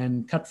plants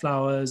and cut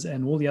flowers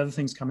and all the other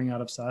things coming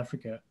out of South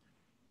Africa,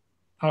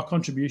 our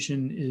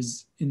contribution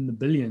is in the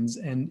billions.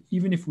 And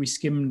even if we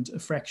skimmed a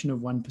fraction of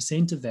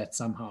 1% of that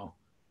somehow,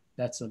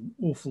 that's an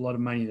awful lot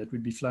of money that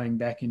would be flowing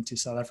back into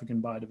South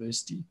African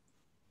biodiversity.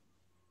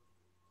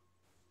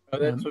 Oh,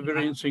 that's a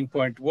very interesting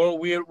point. Well,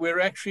 we're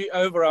actually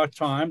over our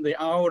time.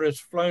 The hour has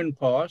flown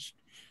past,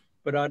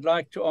 but I'd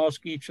like to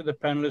ask each of the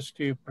panelists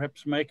to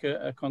perhaps make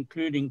a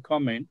concluding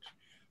comment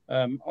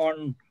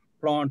on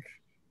plant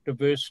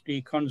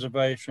diversity,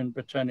 conservation,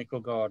 botanical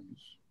gardens.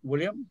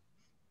 William?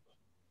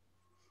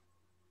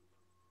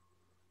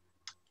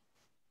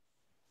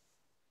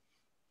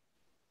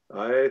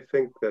 I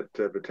think that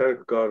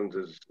botanical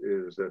gardens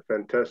is a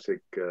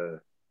fantastic.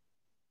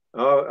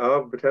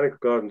 Our botanical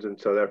gardens in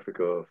South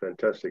Africa are a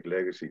fantastic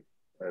legacy,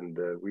 and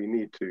we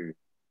need to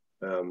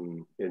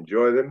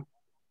enjoy them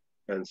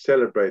and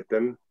celebrate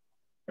them,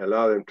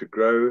 allow them to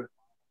grow.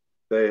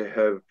 They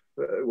have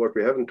what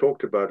we haven't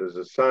talked about is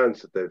the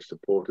science that they've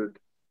supported,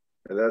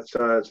 and that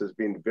science has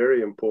been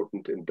very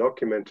important in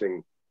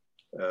documenting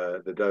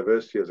the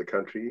diversity of the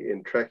country,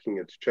 in tracking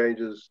its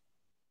changes,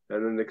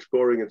 and in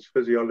exploring its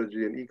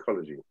physiology and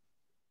ecology.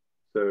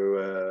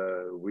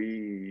 So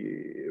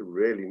we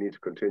really need to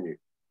continue.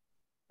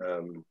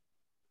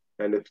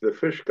 And if the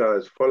fish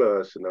guys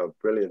follow us in our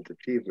brilliant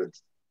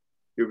achievements,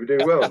 you'll be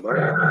doing well,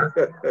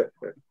 Mike.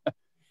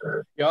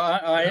 Yeah,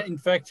 I in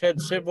fact had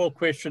several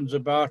questions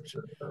about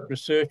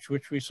research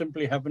which we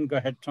simply haven't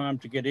had time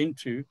to get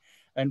into.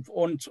 And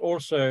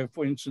also,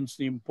 for instance,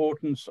 the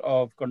importance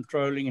of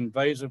controlling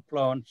invasive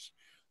plants,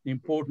 the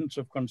importance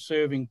of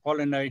conserving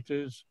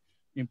pollinators,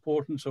 the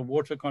importance of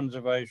water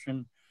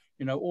conservation.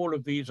 You know, all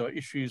of these are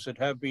issues that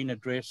have been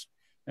addressed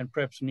and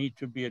perhaps need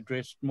to be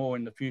addressed more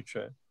in the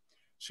future.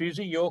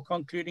 Susie, your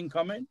concluding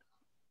comment?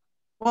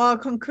 Well, I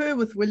concur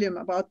with William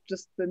about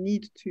just the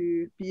need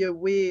to be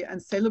aware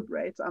and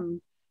celebrate.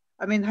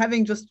 I mean,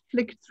 having just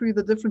flicked through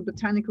the different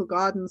botanical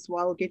gardens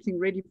while getting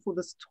ready for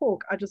this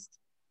talk, I just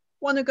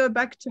want to go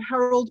back to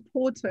Harold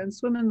Porter and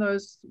swim in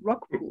those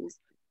rock pools.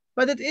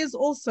 But it is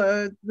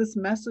also this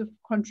massive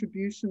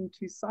contribution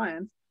to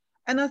science.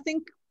 And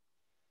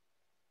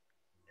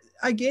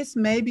I guess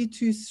maybe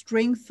to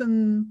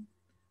strengthen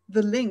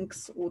the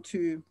links or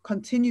to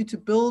continue to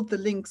build the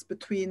links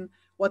between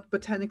what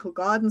botanical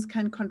gardens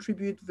can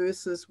contribute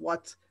versus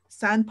what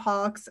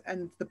sandparks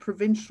and the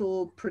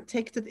provincial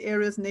protected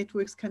areas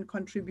networks can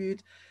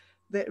contribute,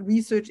 the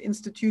research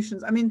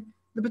institutions. I mean,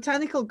 the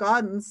botanical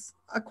gardens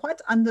are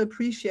quite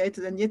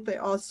underappreciated, and yet they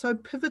are so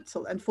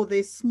pivotal. And for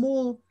their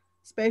small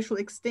spatial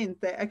extent,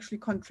 they actually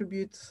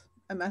contribute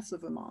a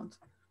massive amount.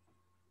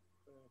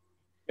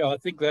 Yeah, I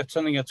think that's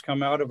something that's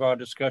come out of our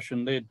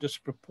discussion, their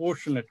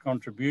disproportionate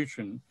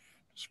contribution,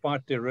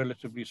 despite their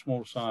relatively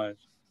small size.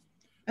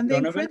 And the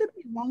Donovan?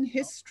 incredibly long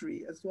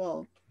history as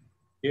well.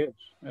 Yes,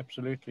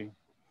 absolutely.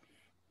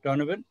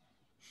 Donovan?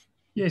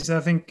 Yes, I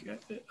think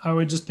I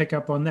would just pick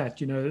up on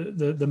that. You know,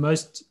 the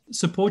most,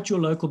 support your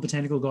local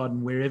botanical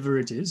garden wherever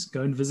it is.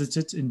 Go and visit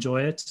it,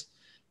 enjoy it,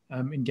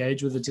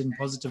 engage with it in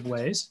positive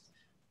ways.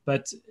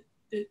 But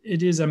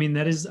it is, I mean,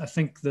 that is, I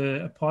think,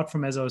 apart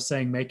from, as I was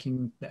saying,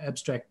 making the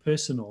abstract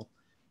personal,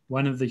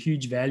 one of the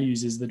huge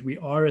values is that we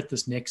are at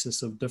this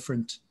nexus of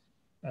different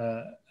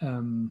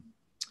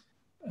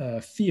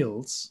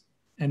fields,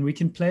 and we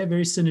can play a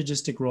very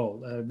synergistic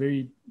role,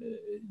 very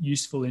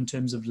useful in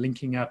terms of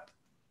linking up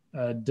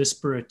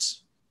disparate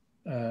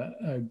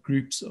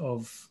groups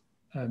of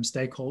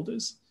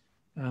stakeholders.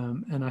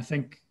 And I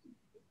think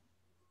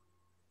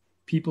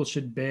people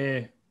should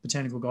bear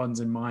botanical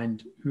gardens in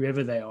mind,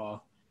 whoever they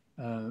are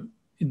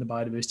in the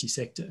biodiversity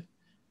sector,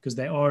 because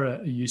they are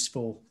a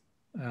useful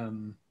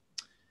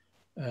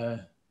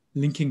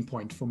linking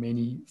point for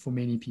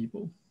many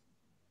people.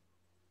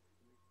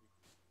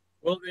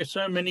 Well, there's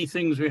so many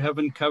things we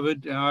haven't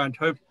covered. I'd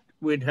hoped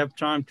we'd have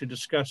time to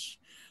discuss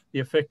the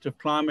effect of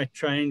climate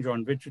change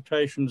on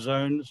vegetation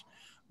zones,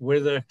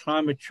 whether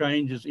climate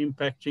change is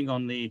impacting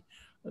on the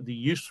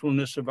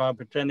usefulness of our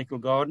botanical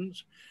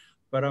gardens.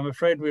 But I'm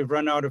afraid we've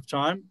run out of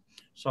time.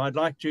 So I'd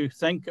like to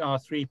thank our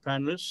three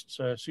panelists,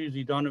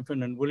 Susie,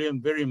 Donovan, and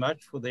William, very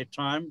much for their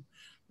time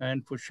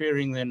and for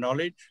sharing their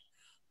knowledge.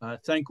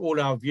 Thank all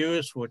our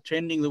viewers for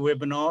attending the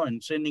webinar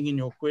and sending in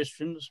your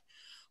questions.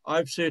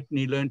 I've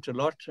certainly learned a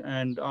lot,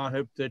 and I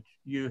hope that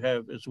you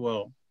have as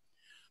well.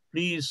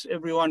 Please,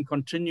 everyone,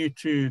 continue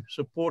to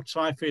support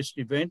SciFest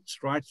events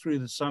right through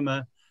the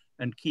summer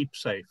and keep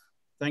safe.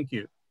 Thank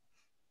you.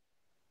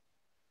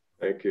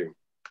 Thank you.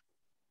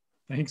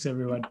 Thanks,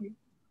 everyone. Thank you.